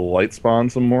heal up the light spawn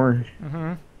some more.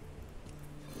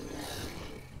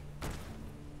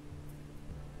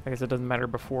 I guess it doesn't matter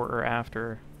before or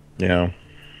after. Yeah.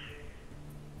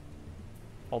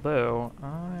 Although,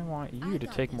 I want you to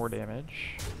take more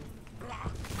damage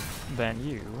than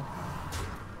you.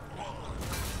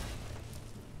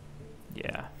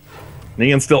 Yeah. You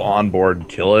can still onboard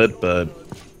kill it, but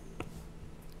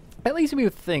At least me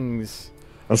with things.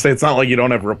 I'll say it's not like you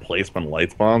don't have replacement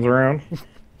light spawns around.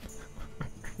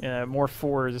 Yeah, more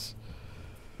 4s.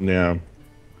 Yeah.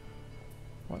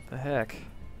 What the heck?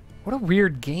 What a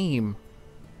weird game.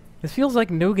 This feels like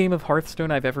no game of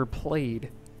Hearthstone I've ever played.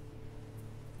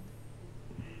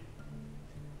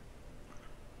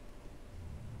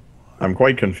 I'm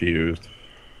quite confused.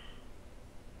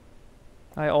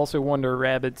 I also wonder,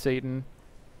 Rabid Satan.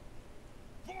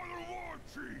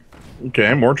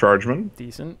 Okay, more chargeman.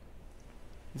 Decent.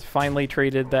 He's finally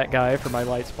traded that guy for my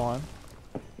light spawn.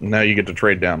 Now you get to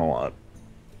trade down a lot.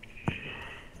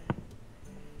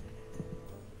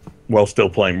 While still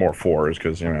playing more 4s,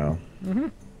 because, you know.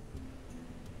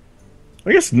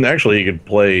 I guess actually you could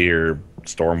play your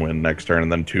Stormwind next turn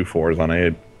and then 2 4s on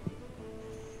 8.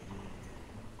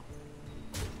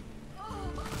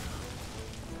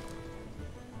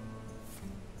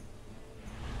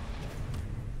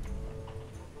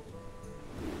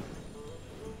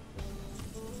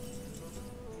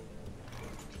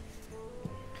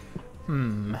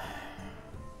 Hmm.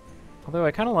 Although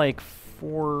I kind of like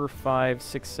 4, 5,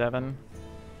 6, 7.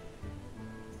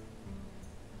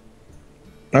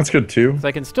 That's good too. Because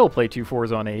I can still play 2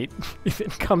 4s on 8 if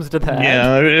it comes to that.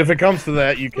 Yeah, if it comes to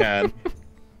that, you can.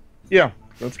 Yeah,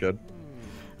 that's good.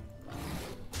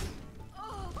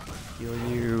 Heal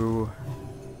you.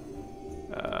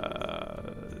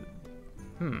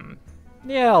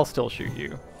 Yeah, I'll still shoot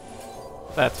you.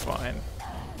 That's fine.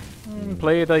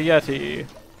 Play the Yeti.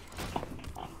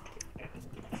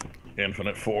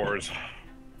 Infinite fours.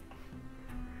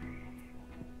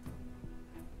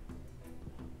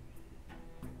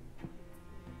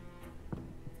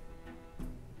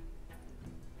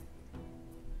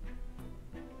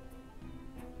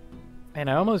 And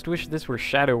I almost wish this were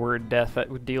Shadow Word Death that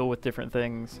would deal with different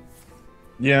things.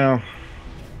 Yeah.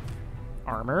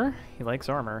 Armor? He likes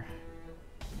armor.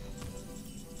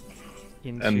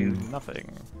 Into And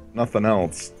nothing. nothing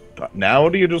else. Now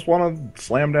do you just want to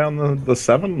slam down the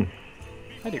 7?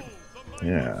 I do.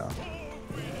 Yeah.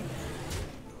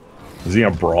 Is he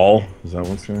a brawl? Is that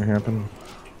what's going to happen?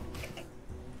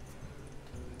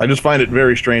 I just find it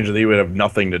very strange that he would have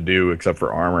nothing to do except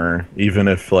for armor, even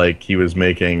if like he was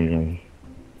making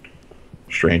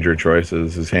stranger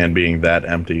choices, his hand being that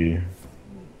empty.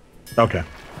 Okay.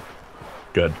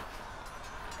 Good.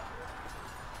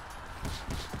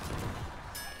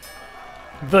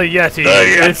 The Yeti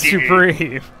is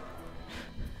supreme.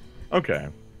 Okay.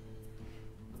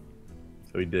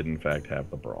 So he did in fact have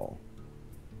the brawl.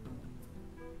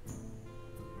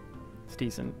 It's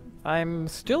decent. I'm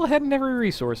still ahead in every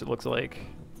resource, it looks like.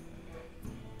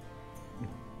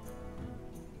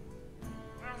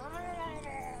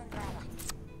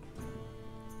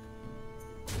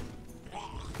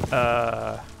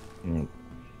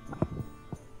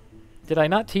 Did I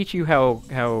not teach you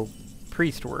how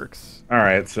priest works?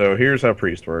 Alright, so here's how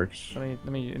priest works. Let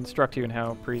me instruct you in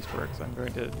how priest works. I'm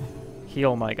going to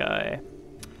heal my guy.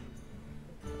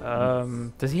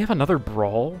 Does he have another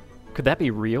brawl? Could that be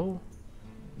real?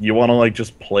 You want to like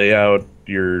just play out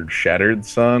your Shattered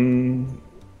Sun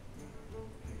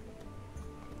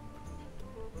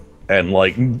and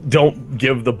like don't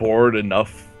give the board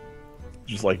enough,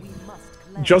 just like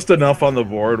just enough on the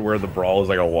board where the brawl is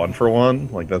like a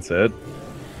 1-for-1, like that's it.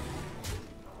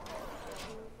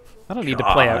 I don't need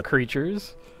to play out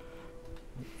creatures.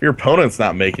 If your opponent's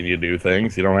not making you do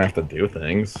things, you don't have to do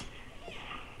things.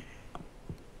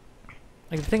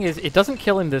 Like the thing is, it doesn't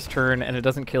kill him this turn, and it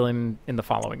doesn't kill him in the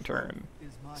following turn.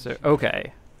 So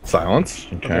okay. Silence.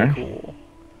 Okay. Okay, cool.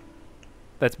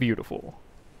 That's beautiful.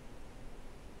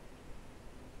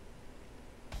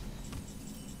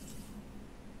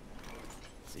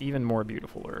 It's even more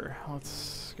beautifuler.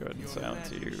 Let's go ahead and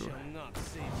silence you.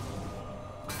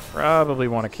 Probably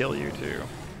want to kill you too.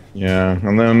 Yeah,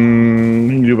 and then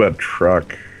you can do about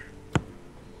Truck.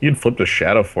 You'd flip to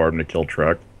Shadow Form to kill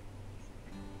Truck.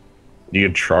 You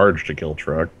could charge to kill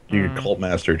Truck. You could Cult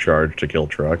Master charge to kill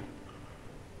Truck.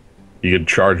 You could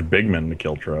charge Bigman to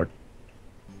kill Truck.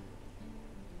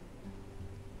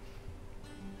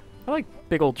 I like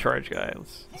big old charge guy.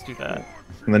 Let's do that.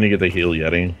 And then you get the heal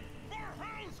Yeti.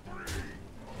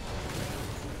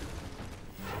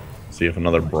 See if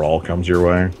another brawl comes your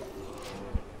way.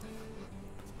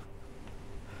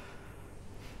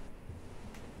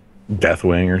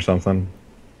 Deathwing or something.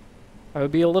 I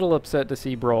would be a little upset to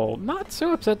see Brawl. Not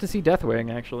so upset to see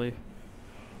Deathwing, actually.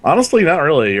 Honestly, not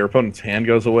really. Your opponent's hand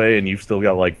goes away and you've still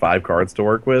got like 5 cards to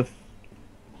work with.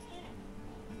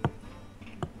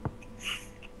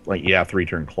 Like, yeah,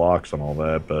 3-turn clocks and all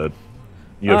that, but...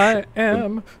 I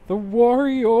am the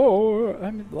warrior.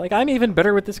 I'm even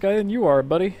better with this guy than you are,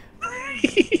 buddy.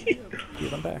 Get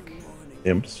him back.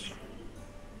 Imps.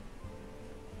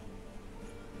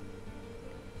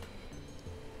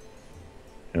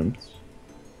 Imps.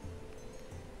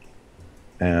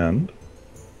 And...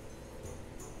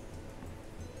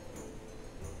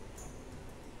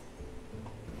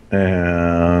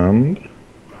 And...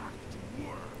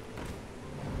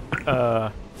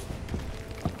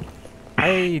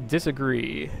 I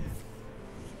disagree.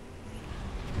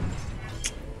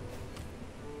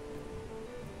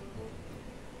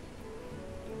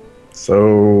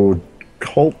 So...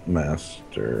 Cult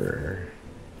Master...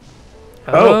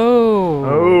 Oh.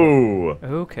 Oh!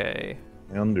 Okay.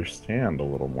 I understand a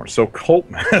little more. So, Cult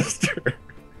Master...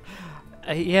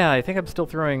 Yeah, I think I'm still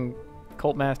throwing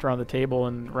Cult Master on the table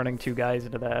and running 2 guys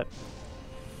into that.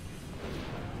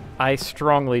 I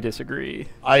strongly disagree.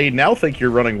 I now think you're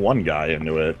running 1 guy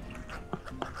into it.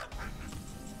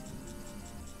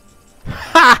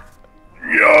 Ha!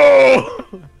 Yo!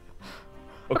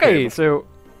 Okay, so...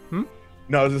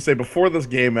 No, I was gonna say before this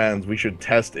game ends, we should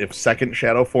test if second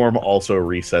shadow form also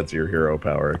resets your hero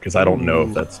power, because I don't know if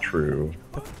Ooh. that's true.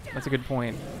 That's a good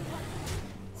point.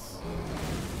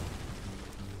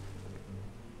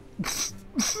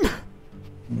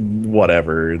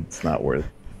 Whatever, it's not worth.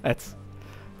 That's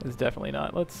definitely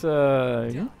not. Let's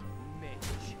Mage.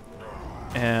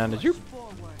 and you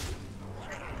Forward.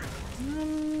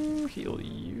 heal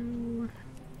you.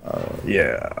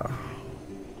 Yeah.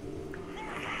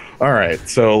 All right,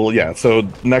 so yeah, so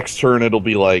next turn it'll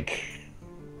be like,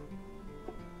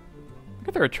 I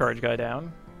could throw a charge guy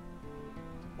down.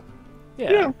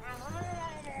 yeah.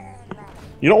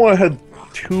 You don't want to head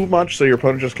too much so your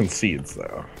opponent just concedes,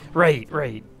 though. Right,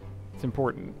 right. It's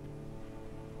important.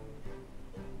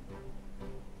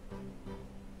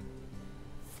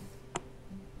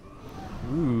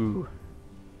 Ooh.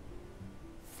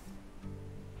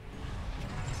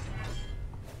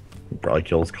 Probably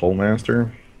kills Coal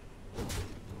Master.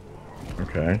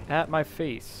 Okay. At my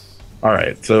face. All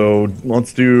right, so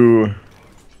let's do.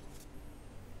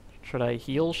 Should I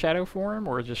heal Shadow Form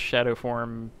or just Shadow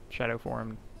Form? Shadow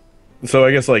Form. So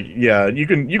I guess like yeah, you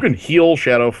can heal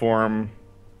Shadow Form,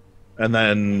 and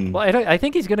then Well, I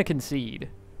think he's gonna concede.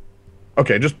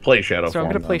 okay, just play Shadow So Form.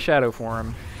 I'm gonna play then. Shadow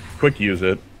Form. Quick use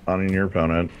it on your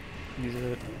opponent, Use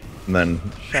it, and then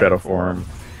Shadow Form.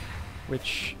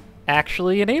 which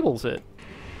actually enables it.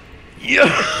 Yeah.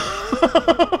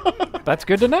 That's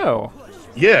good to know.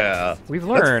 Yeah. We've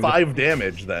learned. That's 5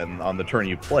 damage then on the turn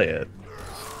you play it.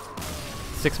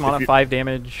 6 mana, you- 5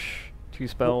 damage, 2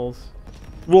 spells.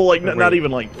 Well, like Wait. not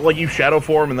even like you Shadow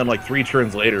Form, and then like 3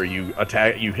 turns later you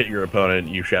attack, you hit your opponent,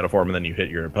 you Shadow Form, and then you hit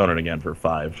your opponent again for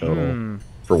 5 total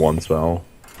for 1 spell.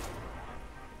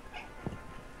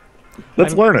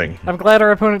 That's learning. I'm glad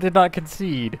our opponent did not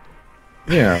concede.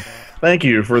 Yeah. Thank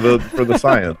you for the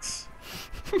science.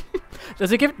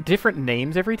 Does it give different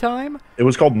names every time? It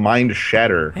was called Mind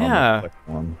Shatter. on the Yeah. second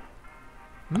one.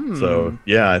 Hmm. So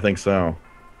yeah, I think so.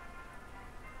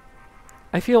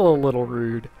 I feel a little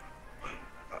rude.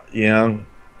 Yeah.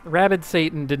 Rabid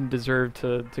Satan didn't deserve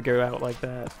to go out like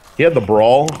that. He had the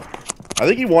brawl. I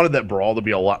think he wanted that brawl to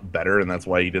be a lot better, and that's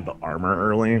why he did the armor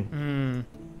early. Hmm.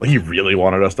 Like, he really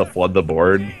wanted us to flood the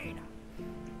board,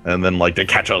 and then like to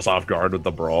catch us off guard with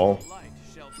the brawl. Light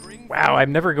shall bring Wow,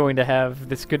 I'm never going to have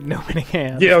this good an opening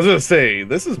hand. Yeah, I was gonna say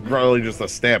this is probably just a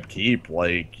snap keep.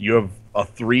 Like you have a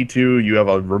 3/2, you have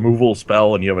a removal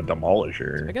spell, and you have a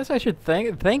demolisher. I guess I should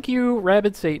thank you,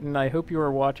 Rabid Satan. I hope you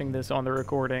are watching this on the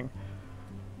recording.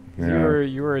 Yeah.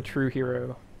 You're a true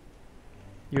hero.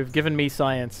 You have given me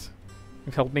science.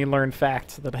 You've helped me learn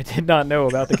facts that I did not know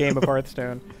about the game of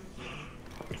Hearthstone.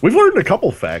 We've learned a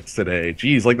couple facts today.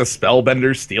 Jeez, like the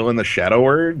spellbender stealing the shadow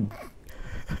word.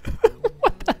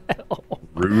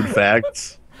 Rude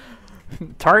facts.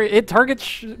 It targets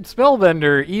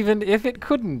Spellbender even if it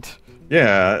couldn't.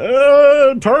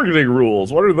 Yeah, targeting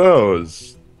rules. What are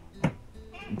those?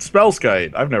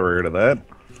 Spellskite. I've never heard of that.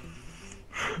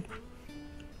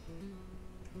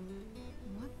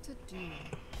 What to do?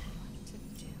 What to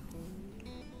do?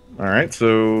 All right,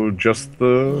 so just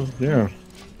the yeah.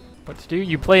 What to do?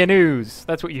 You play a news.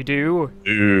 That's what you do.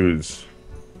 Ooze.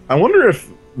 I wonder if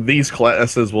these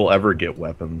classes will ever get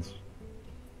weapons.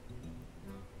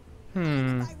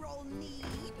 Hmm.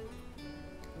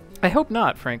 I hope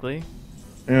not, frankly.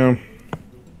 Yeah.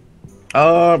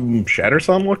 Shatter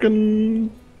Sun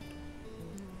looking.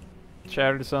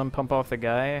 Shatter to some, pump off the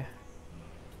guy.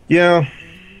 Yeah.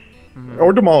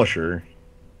 Or Demolisher.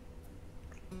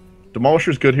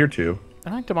 Demolisher's good here too.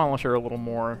 I like Demolisher a little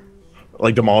more.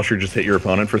 Like Demolisher, just hit your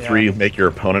opponent for Yeah. 3, make your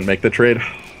opponent make the trade.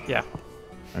 Yeah.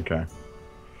 Okay.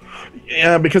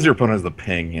 Yeah, because your opponent has the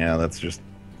ping. Yeah, that's just.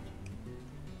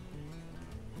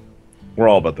 We're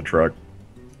all about the truck.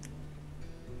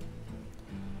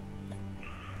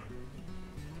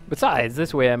 Besides,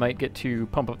 this way I might get to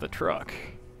pump up the truck.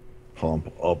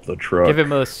 Pump up the truck. Give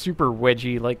him a super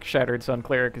wedgie like Shattered Sun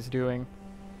Cleric is doing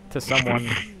to someone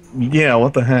Yeah,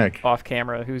 what the heck? off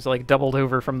camera who's like doubled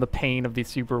over from the pain of the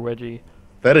super wedgie.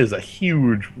 That is a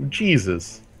huge.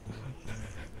 Jesus.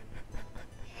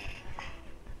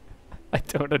 I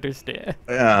don't understand.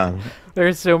 Yeah.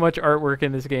 There's so much artwork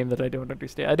in this game that I don't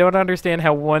understand. I don't understand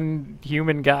how one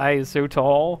human guy is so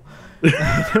tall.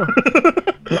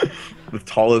 The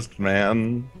tallest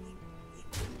man.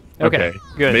 Okay,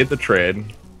 good. Made the trade.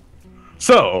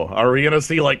 So, are we gonna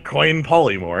see like coin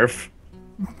polymorph?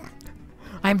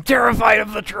 I'm terrified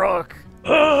of the truck.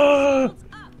 Ah!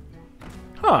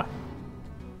 Huh.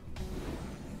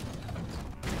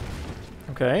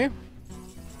 Okay.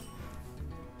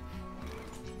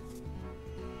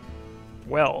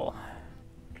 Well,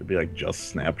 Could be like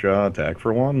just Snapjaw, attack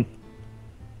for 1.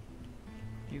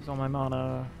 Use all my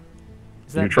mana.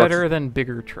 Is New that trucks- better than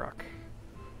bigger truck?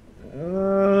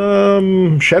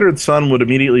 Shattered Sun would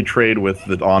immediately trade with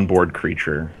the onboard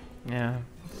creature. Yeah.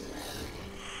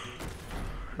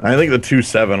 I think the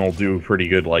 2/7 will do pretty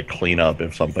good, like, cleanup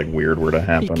if something weird were to He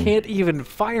happen. can't even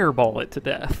fireball it to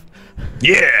death.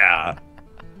 Yeah!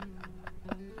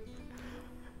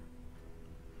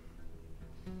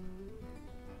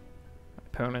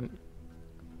 Opponent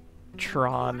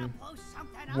Tron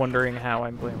wondering how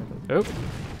I'm playing with it. Oh,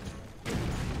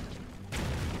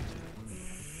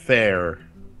 Fair.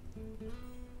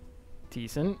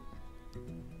 decent.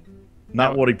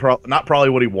 Not what he not probably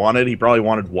what he wanted. He probably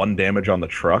wanted 1 damage on the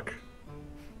truck.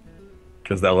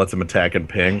 Because that lets him attack and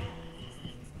ping.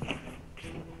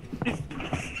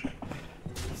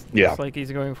 Yeah. Looks like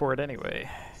he's going for it anyway.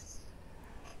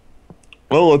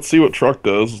 Well, let's see what truck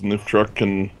does, and if truck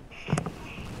can...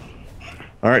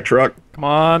 Alright, truck. Come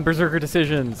on, Berserker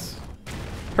decisions.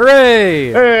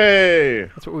 Hooray! Hey!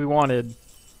 That's what we wanted.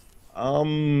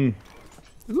 Ooh.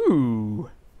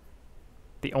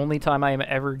 The only time I am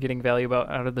ever getting value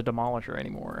out of the Demolisher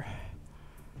anymore.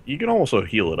 You can also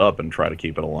heal it up and try to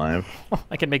keep it alive.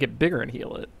 I can make it bigger and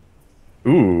heal it.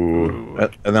 Ooh.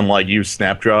 And then, like, use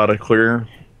Snapjaw to clear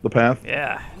the path.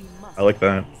 Yeah. I like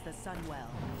that.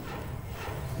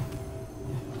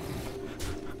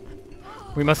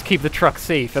 We must keep the truck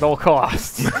safe at all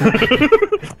costs.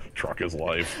 Truck is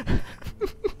life.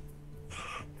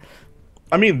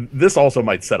 I mean, this also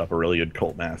might set up a really good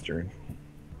Cult Master.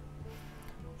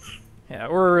 Yeah,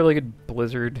 or a really good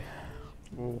Blizzard.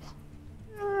 Ooh.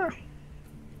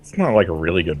 It's not like a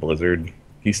really good Blizzard.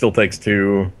 He still takes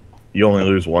 2. You only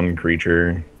lose 1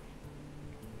 creature.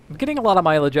 I'm getting a lot of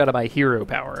mileage out of my hero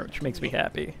power, which makes me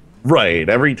happy. Right.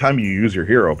 Every time you use your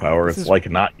hero power, it's is- like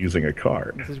not using a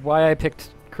card. This is why I picked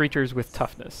creatures with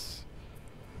toughness.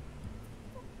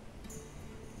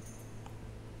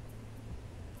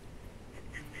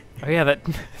 Oh yeah, that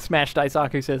Smash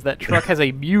Daisaku says that truck has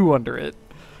a Mew under it.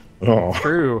 Oh.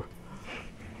 True.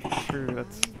 True,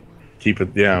 that's... Keep it.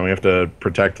 Yeah, we have to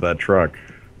protect that truck.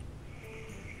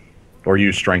 Or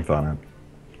use strength on it.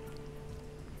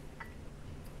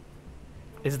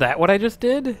 Is that what I just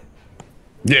did?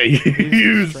 Yeah, you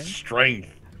use strength?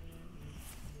 strength.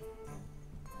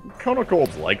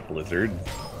 Conocold's like Blizzard.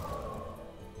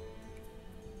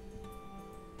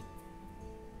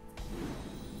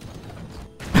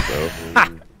 So,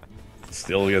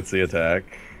 still gets the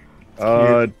attack.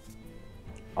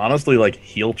 Honestly, like,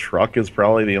 heal truck is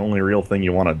probably the only real thing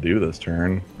you want to do this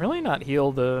turn. Really not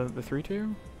heal the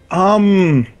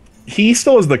 3/2? He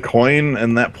still has the coin,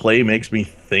 and that play makes me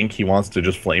think he wants to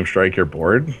just flame strike your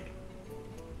board.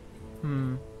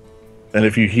 Hmm. And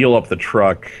if you heal up the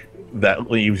truck,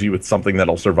 that leaves you with something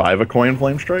that'll survive a coin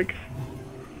flame strike.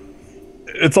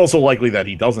 It's also likely that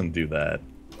he doesn't do that,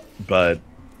 but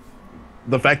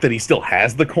the fact that he still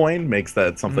has the coin makes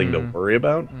that something to worry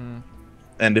about.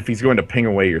 And if he's going to ping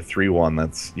away your 3/1,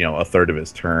 that's, you know, a third of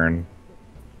his turn,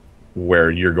 where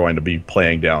you're going to be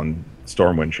playing down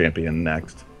Stormwind Champion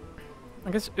next. I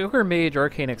guess Ogre Mage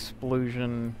Arcane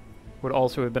Explosion would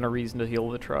also have been a reason to heal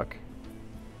the truck.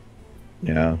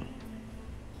 Yeah.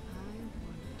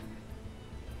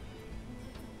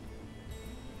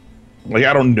 Like,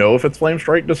 I don't know if it's Flame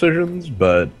Strike decisions,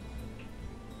 but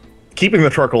keeping the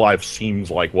truck alive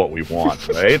seems like what we want,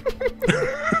 right?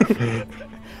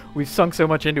 We've sunk so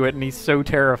much into it, and he's so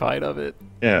terrified of it.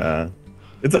 Yeah.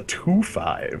 It's a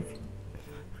 2/5.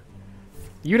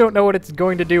 You don't know what it's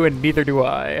going to do, and neither do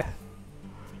I.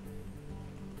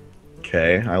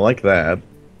 Okay, I like that.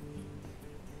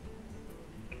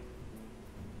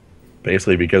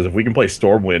 Basically, because if we can play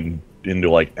Stormwind into,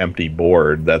 like, empty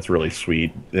board, that's really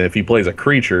sweet. And if he plays a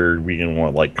creature, we can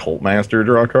want, like, Cult Master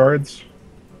draw cards.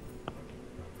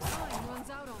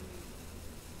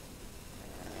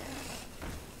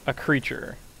 A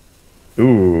creature.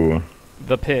 Ooh.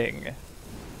 The ping.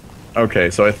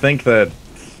 Okay, so I think that,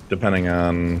 depending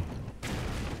on...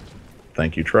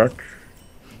 Thank you, truck.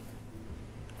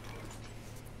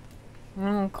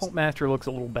 Cult Master looks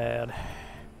a little bad.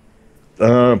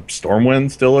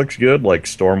 Stormwind still looks good, like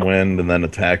Stormwind and then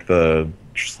attack the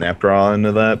Snapdraw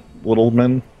into that little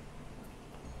man.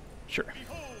 Sure.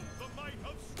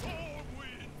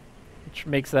 Which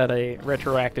makes that a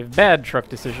retroactive bad truck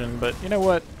decision, but you know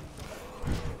what?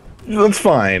 That's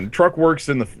fine. Truck works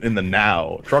in the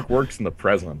now. Truck works in the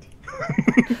present.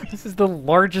 This is the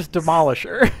largest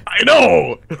demolisher. I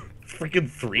know! Freaking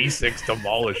 3/6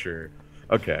 Demolisher.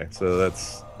 Okay, so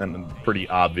that's a pretty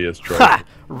obvious choice. Ha!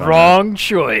 Wrong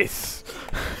choice.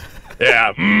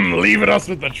 Yeah, leaving us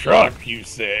with the truck, you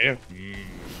say?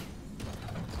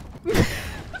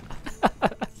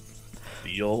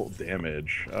 Deal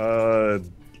damage.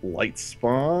 Light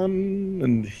spawn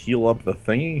and heal up the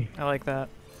thingy. I like that.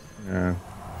 Yeah.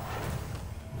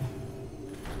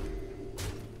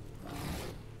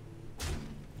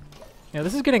 Yeah,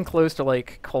 this is getting close to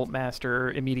like Cult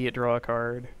Master, immediate draw a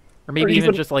card. Or maybe Or even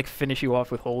even- just like finish you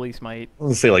off with Holy Smite. I was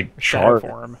gonna say like Shadow charge.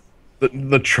 Form.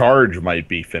 The charge might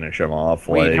be finish him off.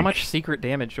 Wait, like how much secret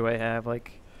damage do I have?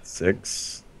 Like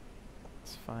 6.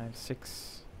 it's 5,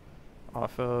 6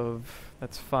 off of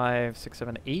that's 5, 6,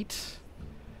 7, 8.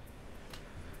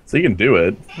 So you can do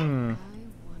it. Hmm. I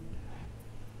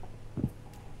wonder.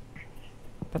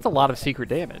 That's a lot of secret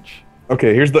damage.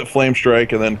 Okay, here's that flame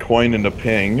strike and then coin into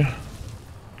ping.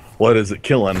 What is it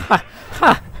killing?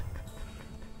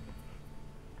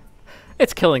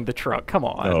 It's killing the truck. Come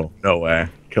on. No, no way.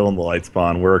 Killing the light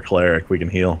spawn. We're a cleric. We can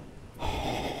heal.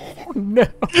 Oh, no.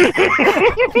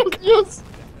 Yes.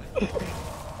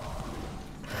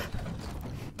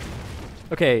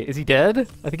 Okay, is he dead?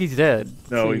 I think he's dead.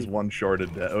 No, Let's he's see. one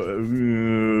shorted.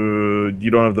 You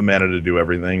don't have the mana to do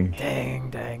everything.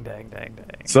 Dang, dang, dang, dang,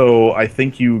 dang. So I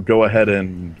think you go ahead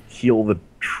and heal the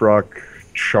truck,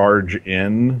 charge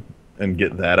in, and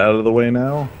get that out of the way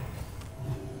now.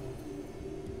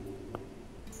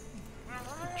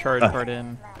 Charge card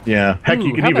in. Yeah. Heck, Ooh,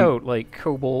 you can how even about like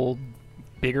Kobold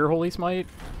bigger Holy Smite?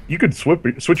 you could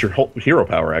switch your hero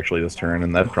power actually this turn,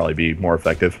 and that'd probably be more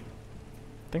effective.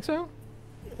 Think so?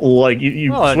 Like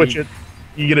you Well, switch it,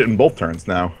 you get it in both turns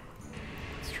now.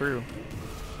 It's true.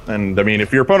 And I mean,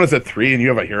 if your opponent's at 3 and you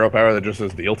have a hero power that just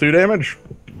says deal 2 damage,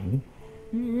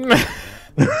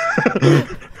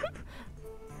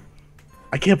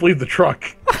 I can't believe the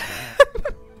truck.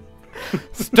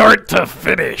 Start to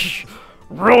finish.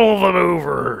 Roll them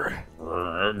over.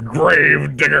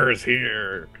 Grave diggers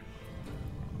here.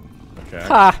 Okay.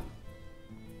 Ha!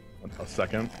 A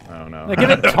second. Oh no. I give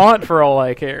it taunt for all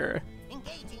I care.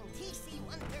 Engaging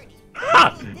TC-130.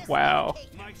 Ha! Wow.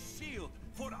 My shield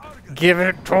for Argus. Give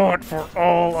it taunt for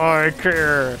all I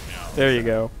care. There you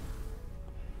go.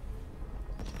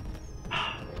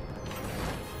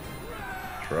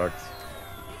 Trucks.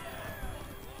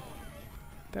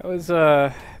 That was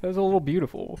a little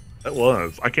beautiful. It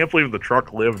was. I can't believe the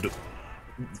truck lived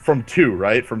from 2,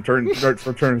 right? From turn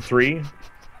 3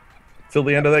 till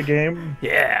the end of that game.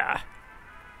 Yeah.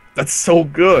 That's so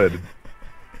good.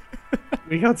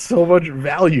 We got so much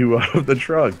value out of the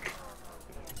truck.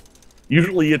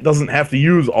 Usually it doesn't have to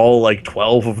use all like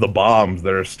 12 of the bombs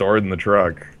that are stored in the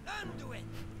truck. Undo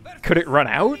it. Could it run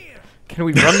out? Can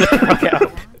we run the truck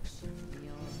out?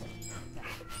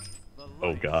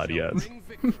 Oh god, yes. Bring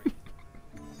victory.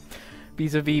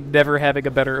 Vis-a-vis never having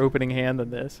a better opening hand than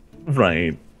this.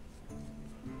 Right.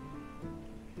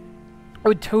 I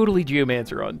would totally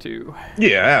Geomancer on 2.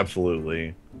 Yeah,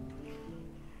 absolutely.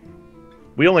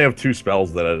 We only have 2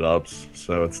 spells that it ups,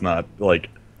 so it's not like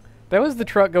That was the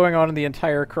truck going on in the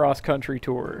entire cross-country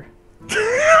tour.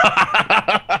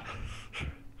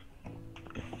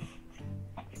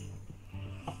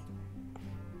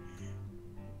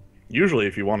 Usually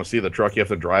if you want to see the truck, you have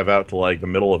to drive out to like the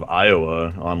middle of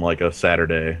Iowa on like a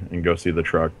Saturday and go see the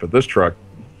truck. But this truck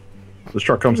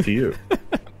comes to you.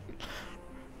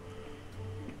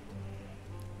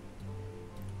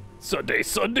 Sunday,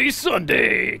 Sunday,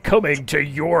 Sunday, coming to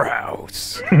your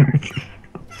house.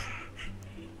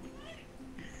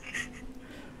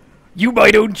 You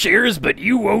might own chairs, but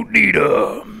you won't need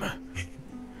them.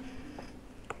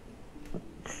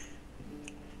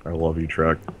 I love you,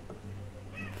 truck.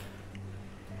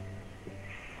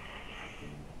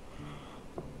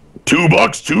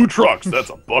 $2, 2 trucks. That's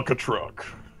a buck a truck.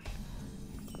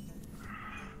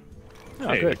 Oh,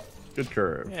 Hey, good. Good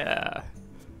curve. Yeah.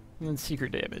 And then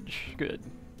secret damage. Good.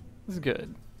 This is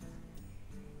good.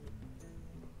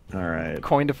 All right.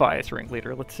 Coin Defiance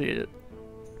Ringleader. Let's see it.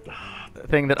 The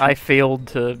thing that I failed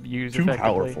to use Too effectively.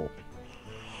 powerful.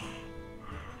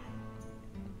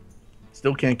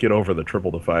 Still can't get over the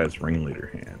triple Defiance ringleader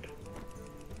hand.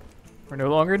 We're no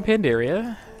longer in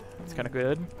Pandaria. That's kind of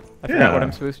good. I forgot what Yeah.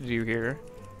 I'm supposed to do here.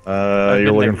 I've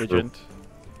You're been looking negligent.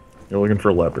 you're looking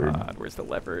for leopard. God, where's the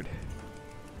leopard?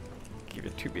 Give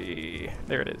it to me.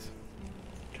 There it is.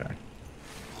 Okay.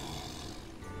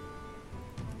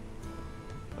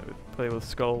 Play with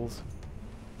skulls.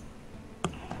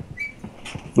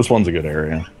 This one's a good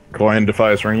area. Coin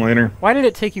Defiance ringleader. Why did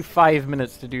it take you 5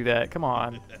 minutes to do that? Come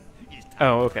on.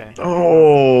 Oh, okay.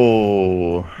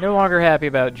 Oh. No longer happy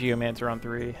about Geomancer on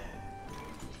 3.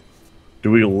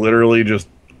 Do we literally just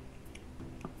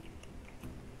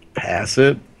pass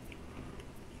it?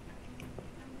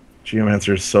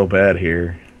 Geomancer is so bad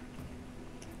here.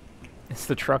 Is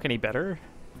the truck any better?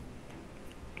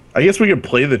 I guess we could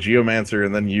play the Geomancer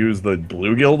and then use the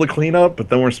Bluegill to clean up, but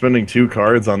then we're spending 2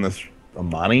 cards on this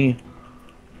Amani.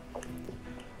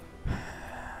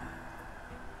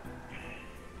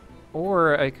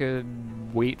 Or I could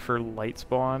wait for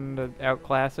Lightspawn to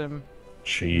outclass him.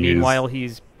 Jeez. Meanwhile,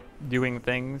 he's doing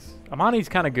things. Amani's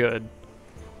kind of good.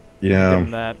 Yeah.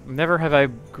 Given that. Never have I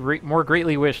more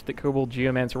greatly wished that Kobold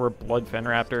Geomancer were Bloodfen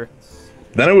Raptor.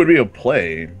 Then it would be a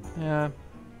play. Yeah. I'm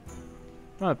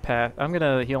gonna pass. I'm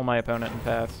gonna heal my opponent and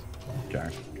pass. Okay,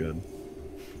 good.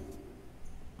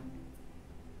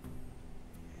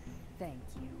 Thank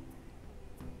you.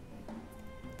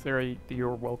 Is there a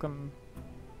you're welcome?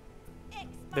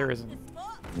 There isn't.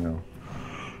 No.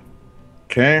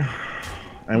 Okay.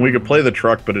 And we could play the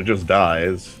truck, but it just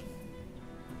dies.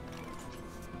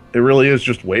 It really is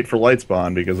just wait for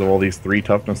Lightspawn because of all these 3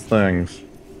 toughness things.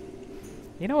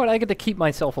 You know what? I get to keep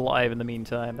myself alive in the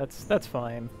meantime. That's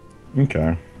fine.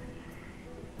 Okay.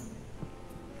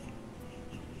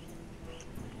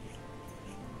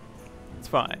 It's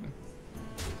fine.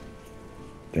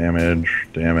 Damage,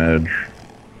 damage.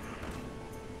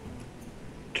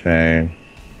 Okay.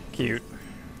 Cute.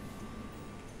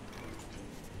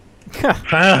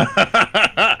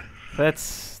 I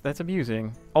That's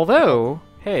amusing. Although,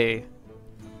 hey.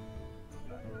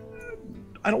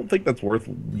 don't think that's worth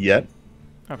yet.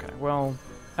 Okay, well,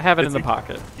 I have it in the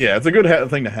pocket. Yeah, it's a good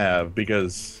thing to have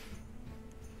because...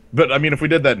 But, I mean, if we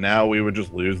did that now, we would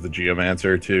just lose the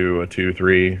Geomancer to a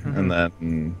 2-3, and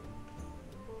then...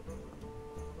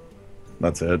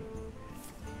 That's it.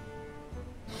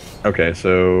 Okay,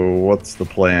 so what's the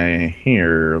play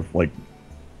here? Like...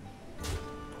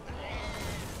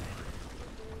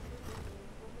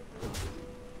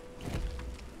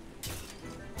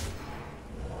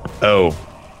 Oh.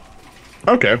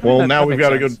 Okay, well That- now that we've makes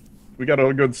got sense. we got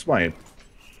a good smite.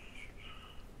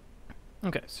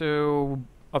 Okay, so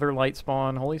other light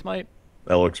spawn, Holy Smite.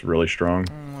 That looks really strong.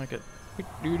 I like it.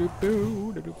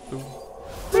 Do-do-boo.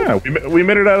 Yeah, we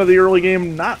made it out of the early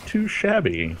game not too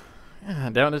shabby.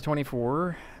 Yeah, down to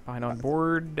 24. Behind on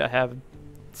board. I have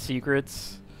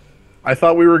secrets. I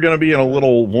thought we were going to be in a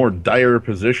little more dire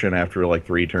position after like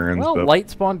 3 turns. Well, but...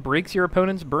 light spawn breaks your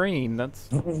opponent's brain. That's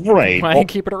right. why I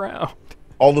keep it around.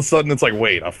 All of a sudden it's like,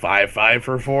 wait, a 5/5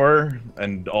 for 4?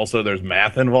 And also there's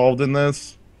math involved in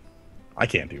this? I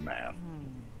can't do math.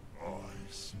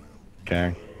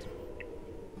 Okay.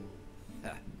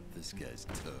 This guy's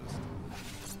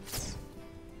toast.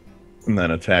 And then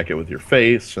attack it with your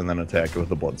face, and then attack it with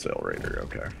the Bloodsail Raider.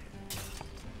 Okay.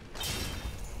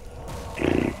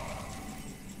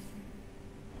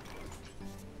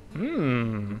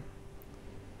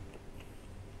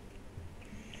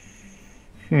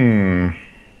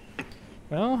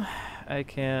 Well, I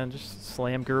can just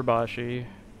slam Gurbashi.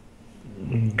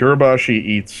 Gurbashi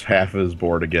eats half his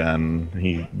board again.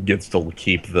 He gets to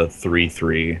keep the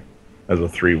 3/3 as a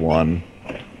 3/1.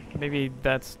 Maybe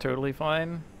that's totally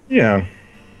fine. Yeah.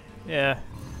 Yeah.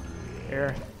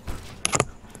 Here.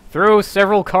 Throw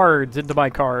several cards into my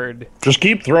card. Just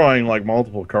keep throwing like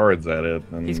multiple cards at it.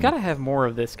 And He's got to have more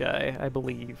of this guy, I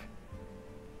believe.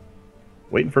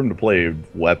 waiting for him to play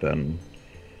weapon.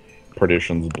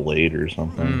 Perdition's Blade or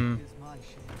something.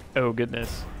 Oh,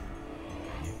 goodness.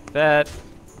 That's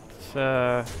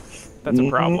a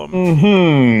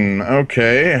problem.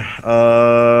 Okay.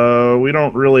 We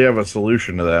don't really have a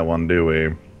solution to that one, do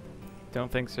we?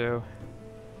 Don't think so.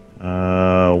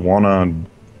 Wanna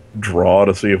draw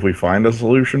to see if we find a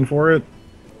solution for it?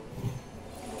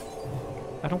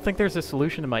 I don't think there's a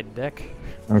solution to my deck.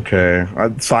 Okay.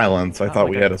 Silence. I Not thought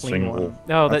like we had a clean single. one.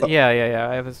 No, I thought- yeah.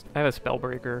 I have a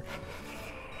Spellbreaker.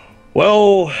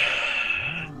 Well,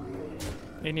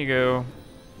 In you go.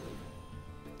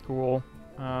 Cool.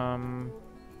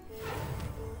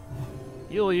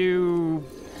 Heal you.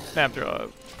 Snapdraw.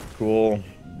 cool.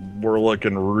 We're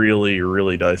looking really,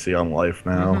 really dicey on life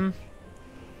now.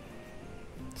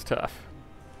 It's tough.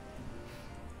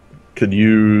 Could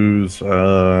use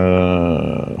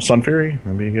Sun Fury.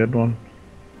 That'd be a good one.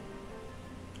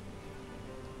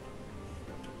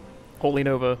 Holy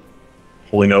Nova.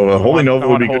 Holy Nova. Holy Nova I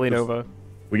would want be Holy good. Nova.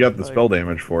 We got the spell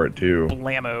damage for it too.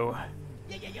 Blammo.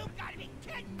 You gotta be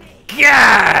kidding me!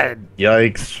 God!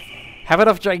 Yikes. Have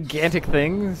enough gigantic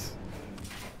things?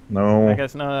 I No.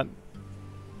 guess not.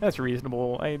 That's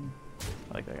reasonable. I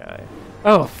like that guy.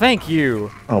 Oh, thank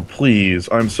you. Oh, please.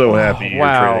 I'm so happy you're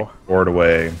wow. trading board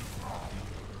away.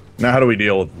 Now, how do we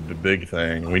deal with the big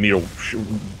thing? We need a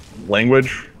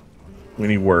language? We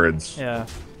need words. Yeah.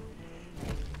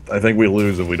 I think we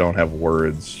lose if we don't have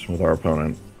words with our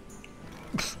opponent.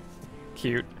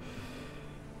 cute.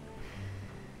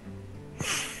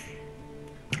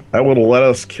 That would let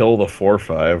us kill the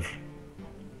 4/5.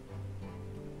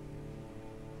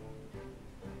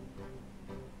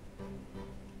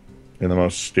 In the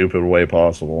most stupid way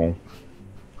possible.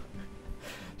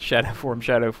 Shadow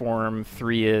form,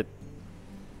 3-it.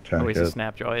 Attack Always a it.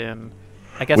 Snapjaw in.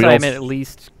 I guess We I'm also- at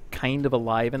least kind of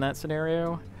alive in that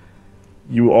scenario.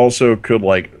 You also could,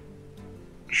 like,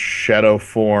 shadow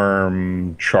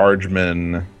form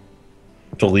Chargeman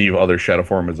to leave other shadow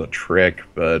form as a trick,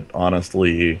 but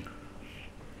honestly,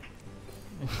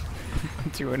 I'm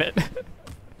doing it.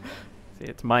 See,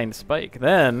 it's Mind Spike.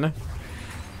 Then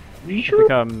it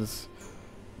becomes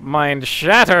Mind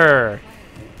Shatter.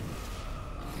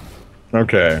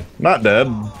 okay, not dead.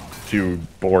 Too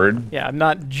bored. Yeah, I'm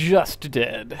not just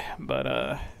dead,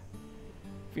 but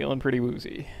feeling pretty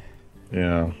woozy.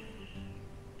 Yeah.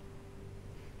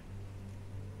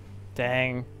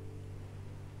 Dang.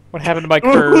 What happened to my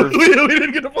curve? we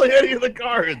didn't get to play any of the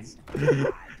cards.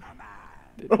 The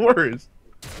worst.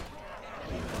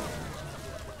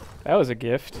 That was a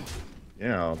gift.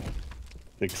 Yeah.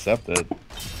 Accept it.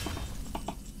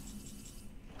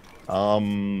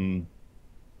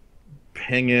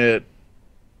 Ping it.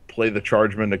 Play the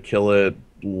Chargeman to kill it.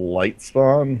 Light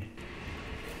spawn.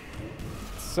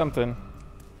 Something.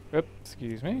 Oop,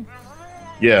 excuse me.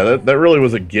 Yeah, that really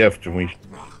was a gift, and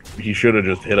he should have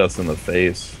just hit us in the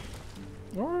face.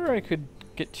 Or I could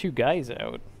get 2 guys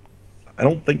out. I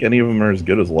don't think any of them are as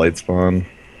good as light spawn.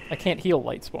 I can't heal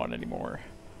Light Spawn anymore.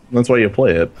 That's why you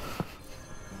play it.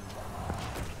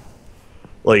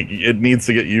 Like, it needs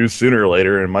to get used sooner or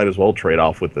later, and might as well trade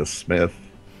off with this Smith.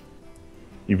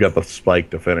 You've got the spike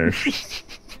to finish.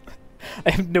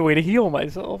 I have no way to heal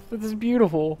myself. This is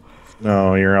beautiful.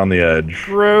 No, you're on the edge.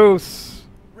 Gross.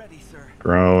 Ready, sir.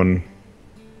 Grown.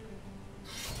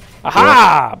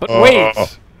 Aha! But Oh. wait!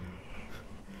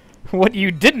 What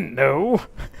you didn't know...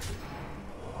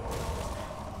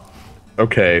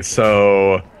 Okay,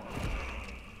 so...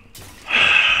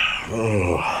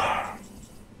 Ugh.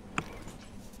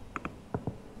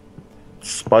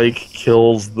 Spike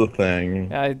kills the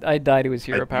thing. I died to his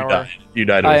hero power. You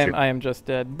died. I am just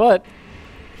dead. But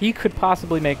he could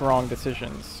possibly make wrong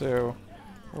decisions, so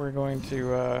we're going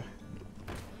to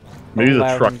Maybe the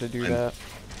allow truck him to do blind- that.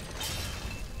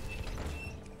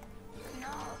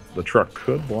 The truck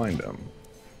could blind him.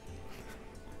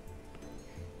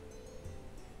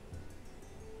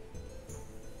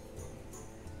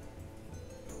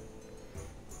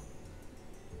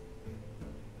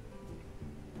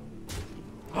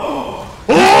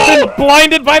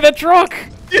 Blinded by the truck!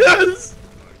 Yes!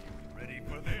 Ready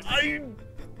for this?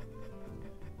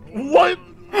 What?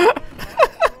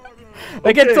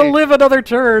 I get to Okay. live another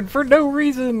turn for no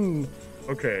reason!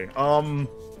 Okay,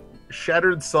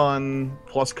 Shattered Sun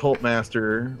plus Cult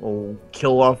Master will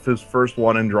kill off his first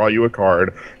one and draw you a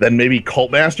card. Then maybe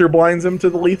Cult Master blinds him to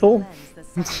the lethal?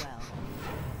 Cleanse the cell well.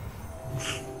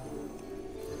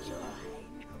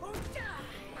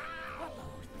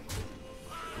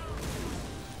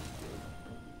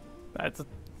 That's...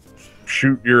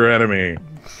 Shoot your enemy.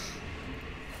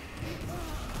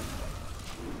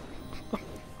 I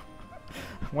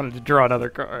wanted to draw another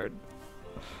card.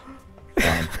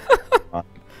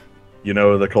 You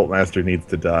know the Cult Master needs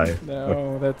to die.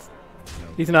 No, that's...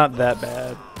 He's not that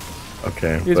bad.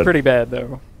 Okay, He was but pretty bad,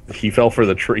 though. he fell for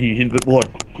the tree. Look,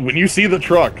 when you see the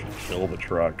truck, kill the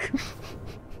truck.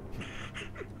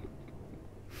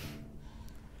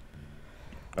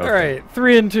 Okay. Alright,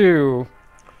 3 and 2.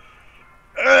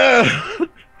 I'm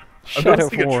Shadow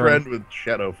noticing a form. trend with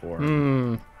shadow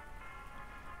form.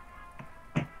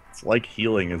 Hmm. It's like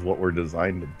healing is what we're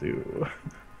designed to do.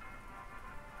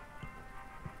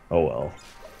 Oh well.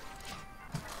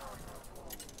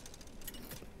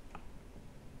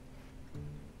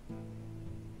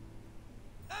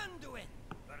 Anduin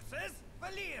versus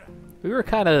Valir. We were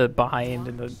kind of behind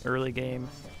in the early game.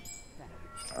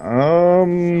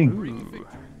 Ooh.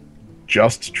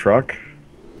 Just truck.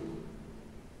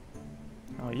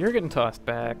 Oh, you're getting tossed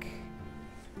back.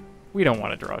 We don't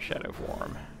want to draw Shadow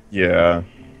Form. Yeah.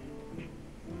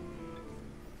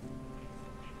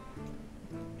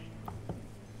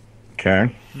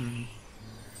 Okay.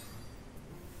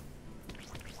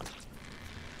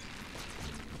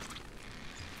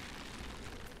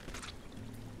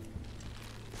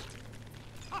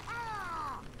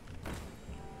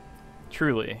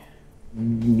 Truly.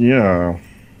 Yeah.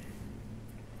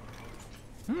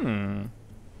 Hmm.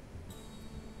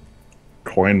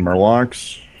 Coin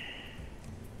Murlocs.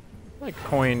 Like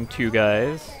coin 2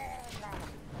 guys.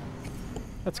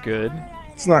 That's good.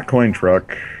 It's not coin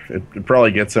truck. It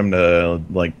probably gets him to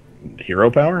like Hero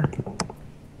power?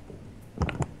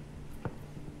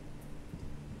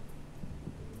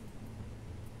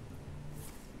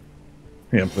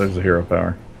 Yep, there's a hero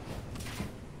power.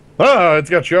 Oh, it's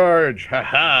got charge! Ha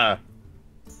ha!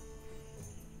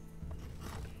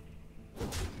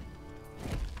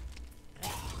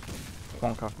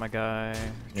 Plonk off my guy.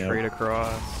 Yep. Trade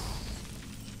across.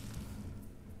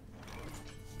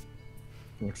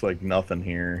 Looks like nothing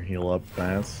here. Heal up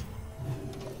fast.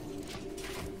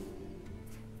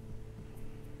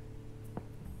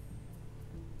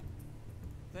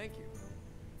 Thank you.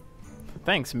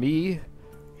 Thanks, me.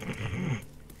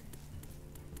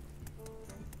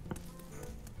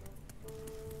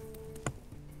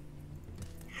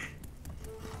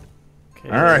 Okay,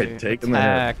 All right, taking the hit.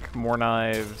 attack, more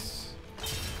knives.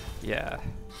 Yeah.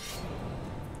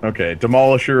 Okay,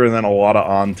 Demolisher and then a lot of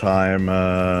on-time,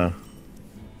 a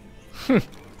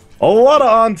lot of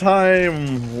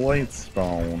on-time light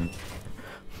spawn.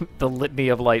 The litany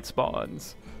of light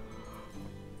spawns.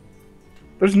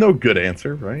 There's no good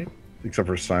answer, right? Except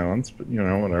for silence, but you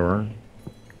know, whatever.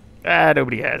 Ah,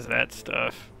 nobody has that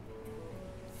stuff.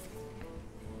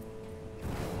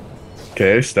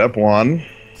 Okay, step one.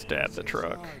 Stab the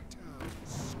truck.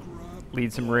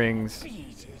 Lead some rings.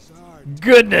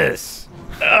 Goodness!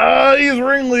 Ah, he's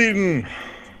ringleading!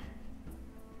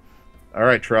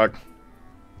 Alright, truck.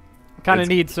 Kind of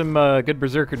It's- need some good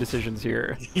berserker decisions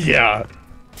here. Yeah.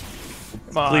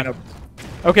 Come on. Clean up.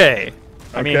 Okay.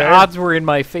 I mean, Okay. odds were in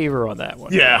my favor on that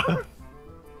one. Yeah.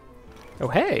 Oh,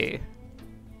 hey.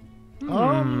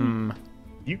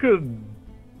 You could...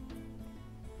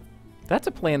 That's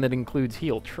a plan that includes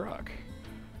heal truck.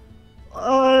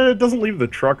 It doesn't leave the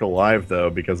truck alive, though,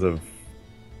 because of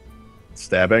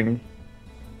stabbing.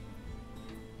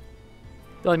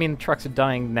 Well, I mean, trucks are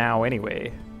dying now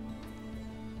anyway.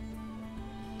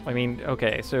 I mean,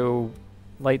 okay, so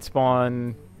light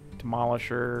spawn,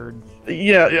 demolisher.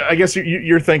 Yeah, I guess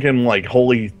you're thinking, like,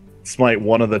 Holy Smite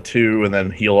one of the two and then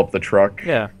heal up the truck.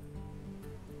 Yeah.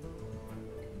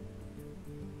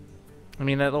 I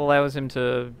mean, that allows him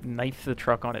to knife the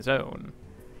truck on his own.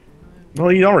 Well,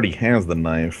 he already has the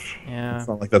knife. Yeah. It's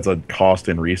not like that's a cost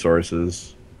in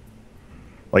resources.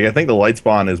 Like, I think the light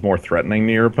spawn is more threatening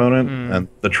to your opponent, and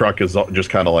the truck is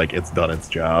just kind of like, it's done its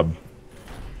job.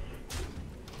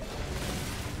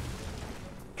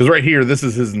 Because right here, this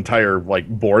is his entire, like,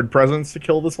 board presence to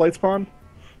kill this light spawn.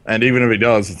 And even if he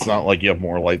does, it's not like you have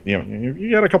more light, you know,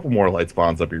 you got a couple more light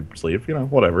spawns up your sleeve, you know,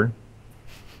 whatever.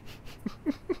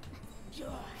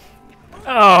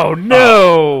 Oh,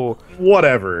 no!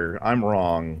 Whatever. I'm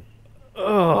wrong.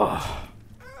 Ugh.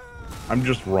 I'm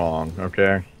just wrong,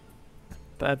 okay?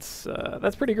 That's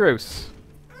pretty gross.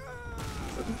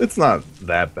 It's not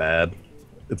that bad.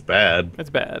 It's bad.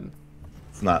 It's bad.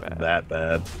 It's not that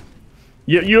bad.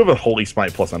 You have a Holy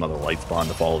Smite plus another Light Spawn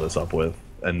to follow this up with,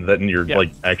 and then you're Yeah.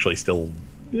 like actually still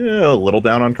a little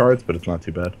down on cards, but it's not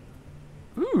too bad.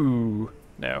 Ooh.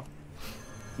 No.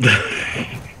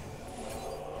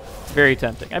 It's very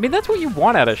tempting. I mean, that's what you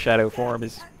want out of Shadow Form,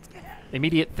 is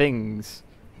immediate things.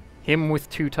 Him with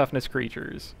 2 toughness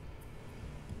creatures.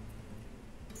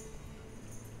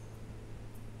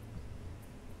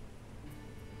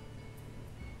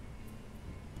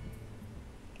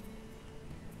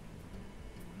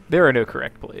 There are no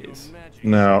correct plays. Magic.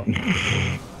 No,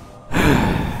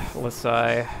 Let's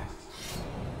sigh.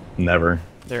 never.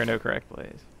 There are no correct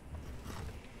plays.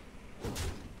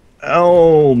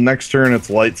 Oh, next turn it's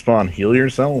Light Spawn. Heal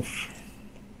yourself.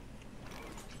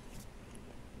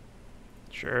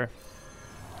 Sure.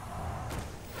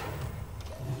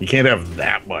 You can't have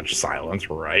that much silence,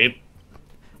 right?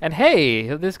 And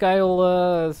hey, this guy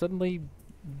will suddenly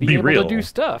be able real. to do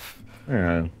stuff.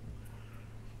 Yeah.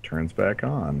 Turns back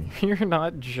on. You're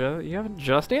not you haven't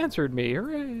just answered me.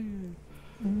 Hooray.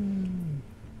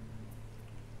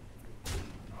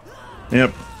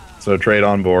 Yep. So trade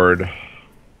on board.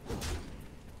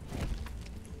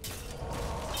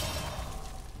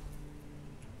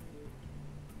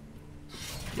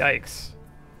 Yikes.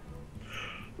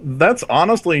 That's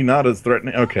honestly not as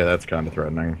threatening. Okay, that's kind of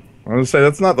threatening. I was gonna say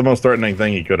that's not the most threatening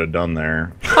thing he could have done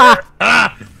there. All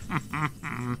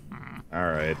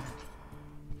right.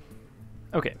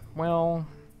 Okay, well,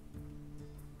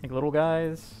 like little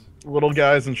guys, Little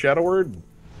guys in Shadow Word.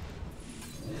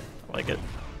 I like it.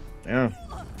 Yeah.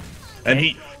 And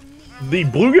the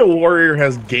Bluegill Warrior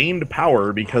has gained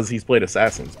power because he's played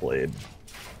Assassin's Blade.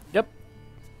 Yep.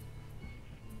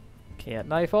 Can't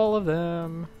knife all of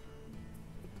them.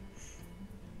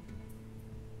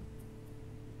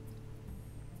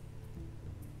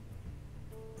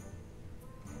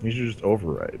 You should just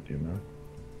override, you know?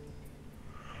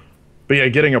 But yeah,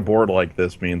 getting a board like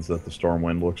this means that the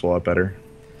Stormwind looks a lot better.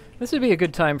 This would be a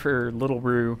good time for Little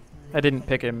Brew. I didn't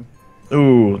pick him.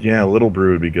 Ooh, yeah, Little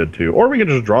Brew would be good too. Or we could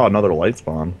just draw another light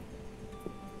spawn.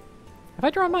 Have I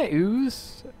drawn my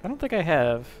ooze? I don't think I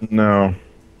have. No.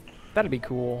 That'd be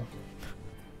cool.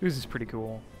 Ooze is pretty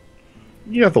cool.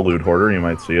 You got the Loot Hoarder, you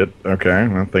might see it. Okay,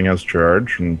 that thing has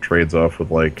charge and trades off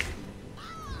with, like...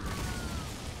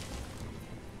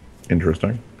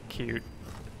 Interesting. Cute.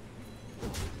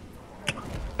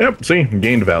 Yep, see?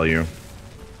 Gained value.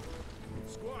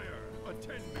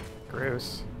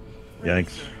 Gross.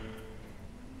 Yikes.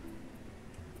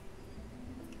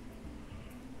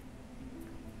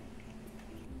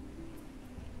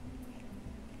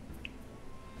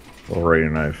 Little radio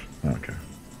knife. Okay.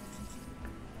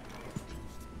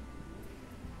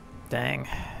 Dang.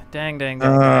 Dang, dang, dang. There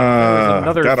was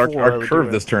another God, four I our would curve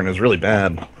do this turn is really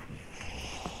bad.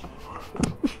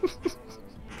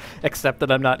 Except that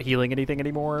I'm not healing anything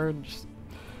anymore. Just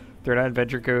throw down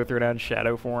Adventure Code, throw down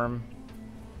Shadow Form.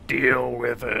 Deal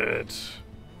with it.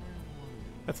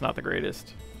 That's not the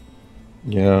greatest.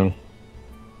 Yeah.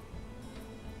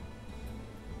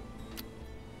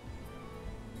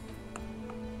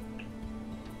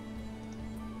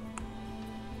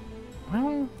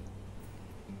 Well...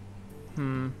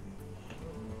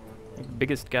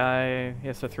 Biggest guy, he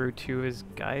has to throw 2 of his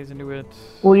guys into it.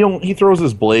 Well, he throws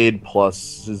his blade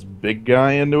plus his big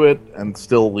guy into it and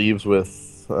still leaves with,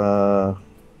 Still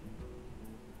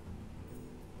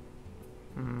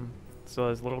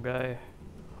his little guy.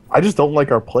 I just don't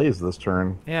like our plays this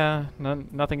turn. Yeah,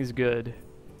 nothing is good.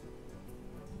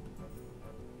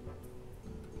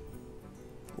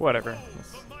 Whatever.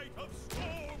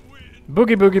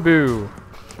 Boogie boogie boo!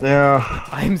 Yeah.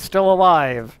 I'm still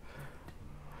alive!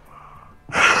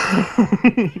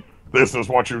 This is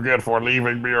what you get for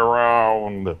leaving me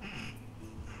around.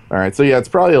 Alright, so yeah, it's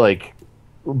probably like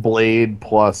Blade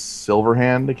plus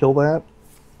Silverhand to kill that.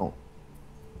 Oh.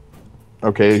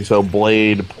 Okay, so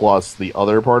Blade plus the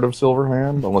other part of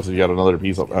Silverhand, unless you got another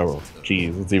piece of... Oh,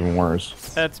 geez, it's even worse.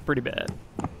 That's pretty bad.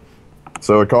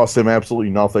 So it costs him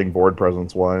absolutely nothing board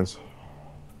presence-wise.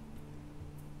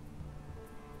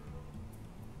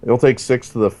 He'll take 6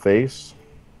 to the face.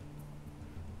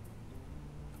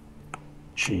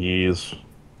 Jeez.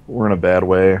 We're in a bad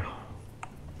way.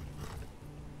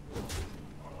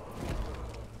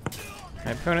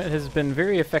 My opponent has been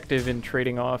very effective in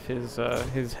trading off his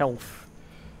health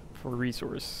for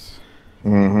resource.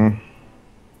 Mm-hmm.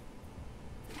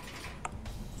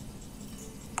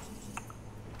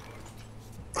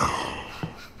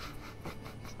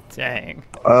 Dang.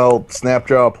 Well,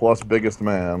 Snapjaw plus biggest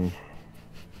man.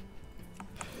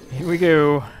 Here we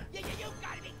go. You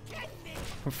gotta be kidding me!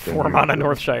 4 mana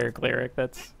Northshire Cleric,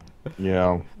 that's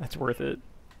Yeah. worth it.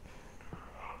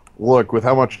 Look, with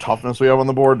how much toughness we have on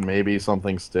the board, maybe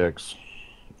something sticks.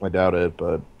 I doubt it,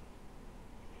 but...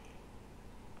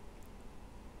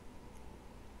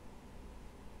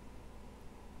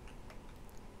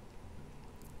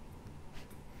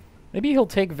 Maybe he'll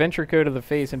take Venture Code to the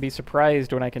face and be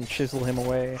surprised when I can chisel him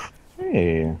away.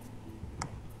 Hey.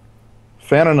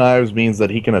 Fan of Knives means that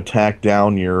he can attack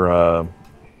down your,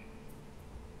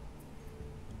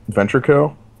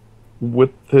 Ventrico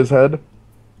with his head,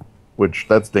 which,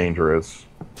 that's dangerous.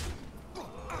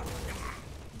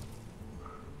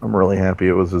 I'm really happy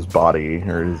it was his body,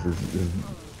 or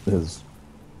his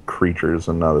creatures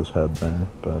and not his head there,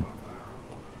 but...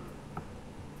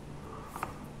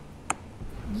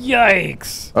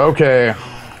 Yikes! Okay,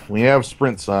 we have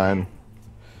Sprint Sign.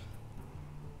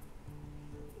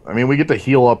 I mean, we get to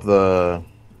heal up the...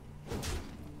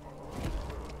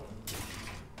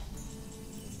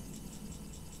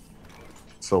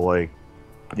 So, like,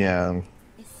 yeah.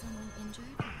 Is someone injured?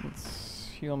 Let's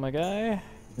heal my guy.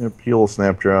 Yep, heal a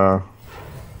Snapjaw.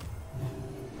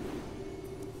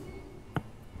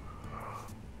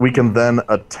 We can then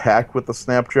attack with the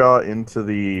Snapjaw into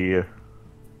the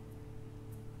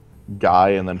guy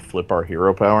and then flip our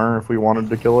hero power if we wanted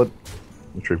to kill it.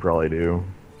 Which we probably do.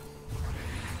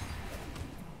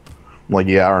 Like,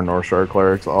 yeah, our Northshire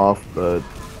Cleric's off, but...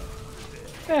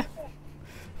 Eh.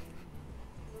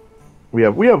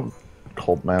 We have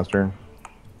Cult Master.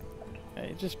 I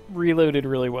just reloaded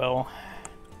really well.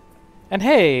 And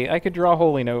hey, I could draw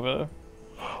Holy Nova.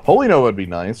 Holy Nova would be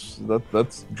nice.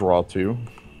 That's draw 2.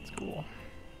 It's cool.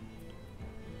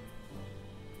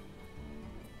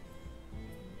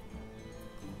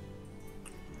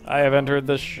 I have entered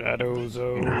the Shadow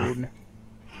Zone.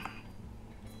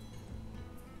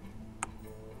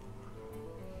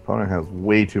 Opponent has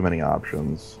way too many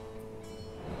options.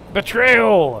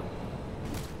 Betrayal!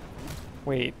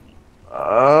 Wait,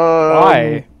 Why?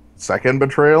 why? Second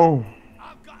betrayal?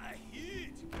 I've got a huge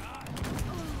guy.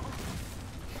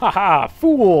 Haha,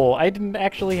 fool! I didn't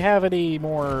actually have any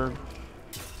more,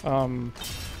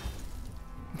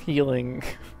 healing.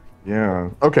 Yeah.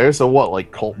 Okay, so what,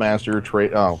 like Cult Master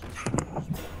trade? Oh.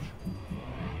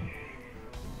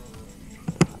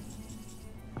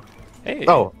 Hey.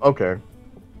 Oh, okay.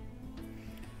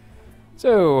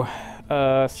 So,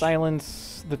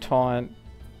 silence the taunt,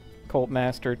 Cult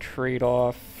Master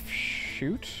trade-off,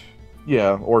 shoot?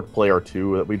 Yeah, or play our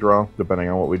 2 that we draw, depending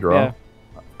on what we draw. Yeah.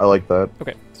 I like that.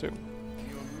 Okay, so Your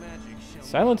magic shall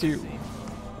silence not you. save me.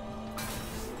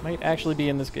 Might actually be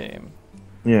in this game.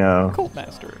 Yeah. Cult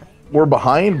Master. We're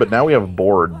behind, but now we have a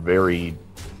board very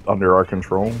under our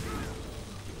control.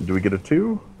 Do we get a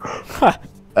 2?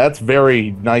 That's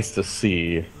very nice to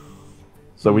see.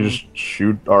 So we just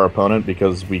shoot our opponent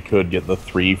because we could get the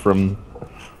 3 from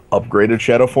upgraded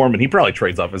Shadow Form, and he probably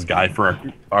trades off his guy for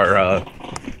our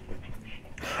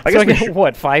I So guess I we, get,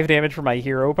 what, 5 damage for my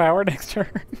hero power next turn?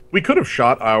 we could have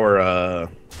shot our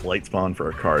light spawn for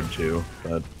a card too,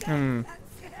 but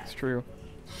It's true.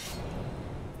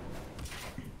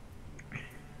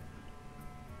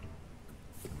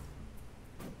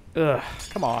 Ugh,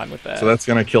 come on with that. so that's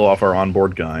gonna kill off our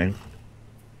onboard guy.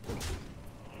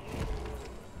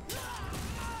 Pass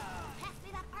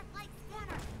me that arc light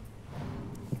scanner.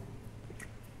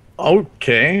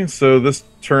 Okay, so this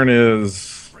turn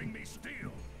is Bring me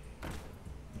steel.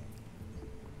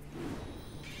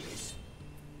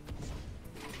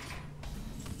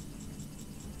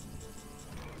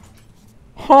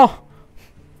 Huh!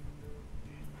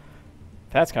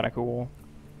 That's kind of cool.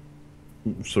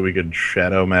 so we could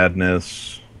Shadow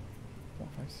Madness. 4,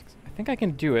 5, 6. I think I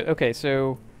can do it. Okay,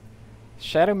 so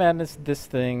Shadow Madness, this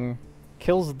thing,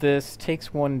 kills this,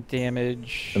 takes 1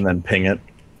 damage. And then ping it.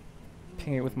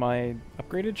 Ping it with my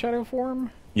upgraded Shadow Form,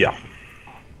 Yeah.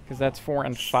 because that's 4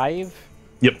 and 5.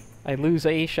 Yep. I lose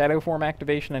a Shadow Form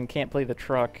activation and can't play the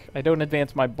truck. I don't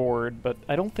advance my board, but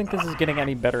I don't think this is getting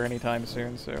any better anytime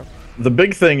soon, so... The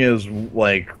big thing is,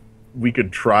 like, we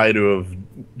could try to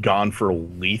have gone for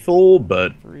lethal,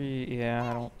 but 3, yeah,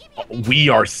 I don't... we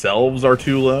ourselves are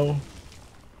too low.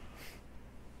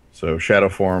 So Shadow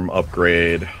Form,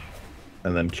 upgrade,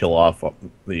 and then kill off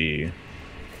the...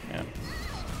 Yeah.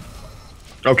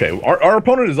 Okay, our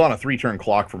opponent is on a 3-turn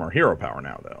clock from our hero power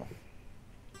now, though.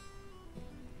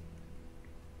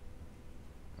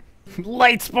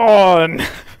 Light Spawn!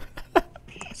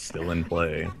 Still in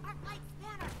play. Arc light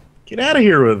scanner. Get out of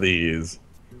here with these.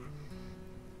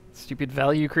 Stupid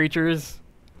value creatures.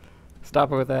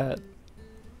 Stop it with that.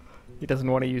 He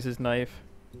doesn't want to use his knife.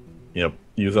 Yep,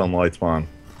 use on light spawn.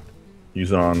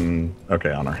 Use on...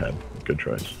 Okay, on our head. Good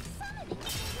choice.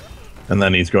 And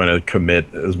then he's going to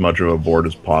commit as much of a board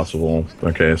as possible.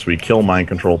 Okay, so we kill Mind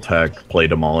Control Tech, play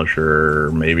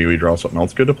Demolisher, maybe we draw something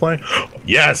else good to play?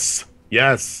 Yes!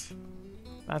 Yes!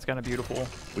 That's kind of beautiful.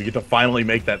 We get to finally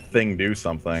make that thing do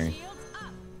something. Shields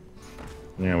up.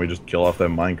 Yeah, we just kill off that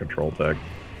Mind Control Tech.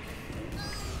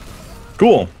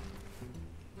 Cool!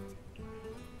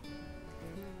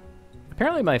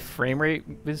 Apparently my frame rate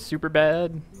is super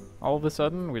bad all of a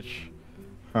sudden, which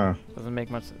Huh. doesn't make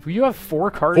much sense. You have 4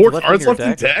 cards 4 left cards in your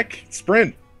left in deck? deck?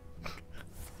 Sprint!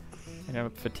 You know,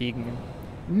 fatiguing.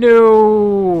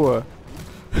 No!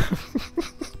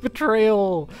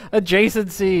 Betrayal!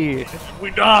 Adjacency!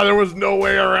 There was no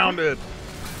way around it!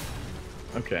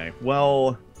 Okay,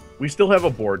 well, we still have a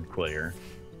board clear.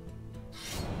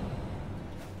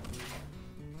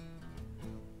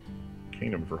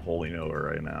 Kingdom for Holy Nova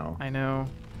right now. I know.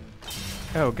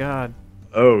 Oh god.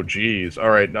 Oh, geez.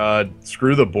 Alright,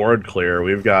 screw the board clear.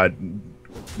 We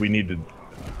need to...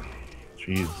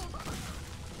 Jeez.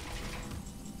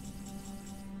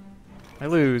 I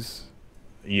lose.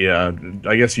 Yeah,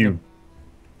 I guess you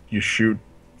shoot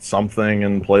something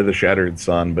and play the Shattered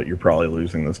Sun, but you're probably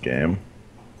losing this game.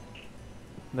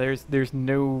 There's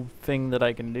no thing that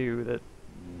I can do that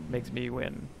makes me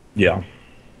win. Yeah.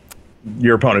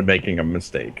 Your opponent making a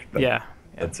mistake. Yeah.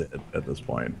 That's it at this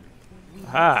point.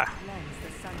 Ah. Lends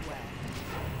the sun well.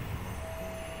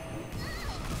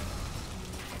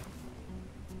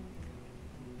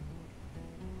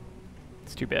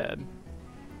 It's too bad.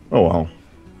 Oh well.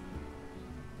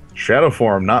 Shadow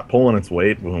Form not pulling its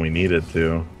weight when we need it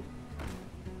to.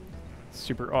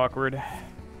 Super awkward.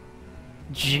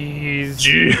 Jeez.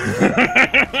 Gee.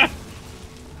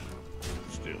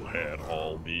 Still had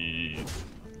all these.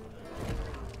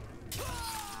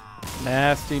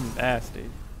 Nasty, nasty.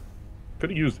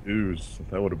 Could have used Ooze.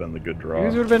 That would have been the good draw.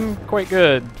 These would have been quite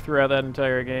good throughout that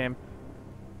entire game.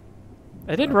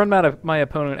 I did run my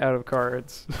opponent out of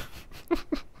cards.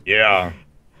 Yeah.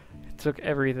 took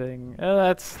everything.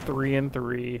 That's 3 and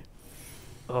 3.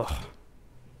 Ugh.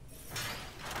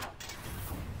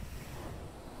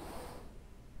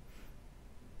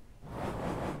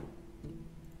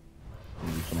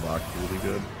 Some box really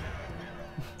good.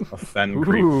 A fen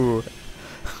creep. Ooh.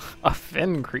 A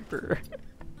fen creeper.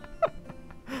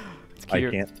 It's I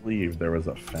cute. can't believe there was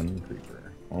a fen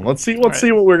creeper. Well, let's see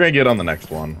what we're gonna get on the next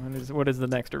one. What is the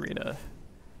next arena?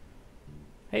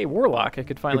 Hey, Warlock, I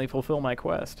could finally fulfill my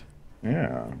quest.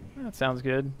 Yeah. That sounds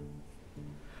good.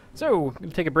 So,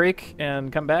 we'll take a break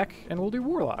and come back, and we'll do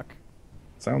Warlock.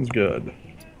 Sounds good.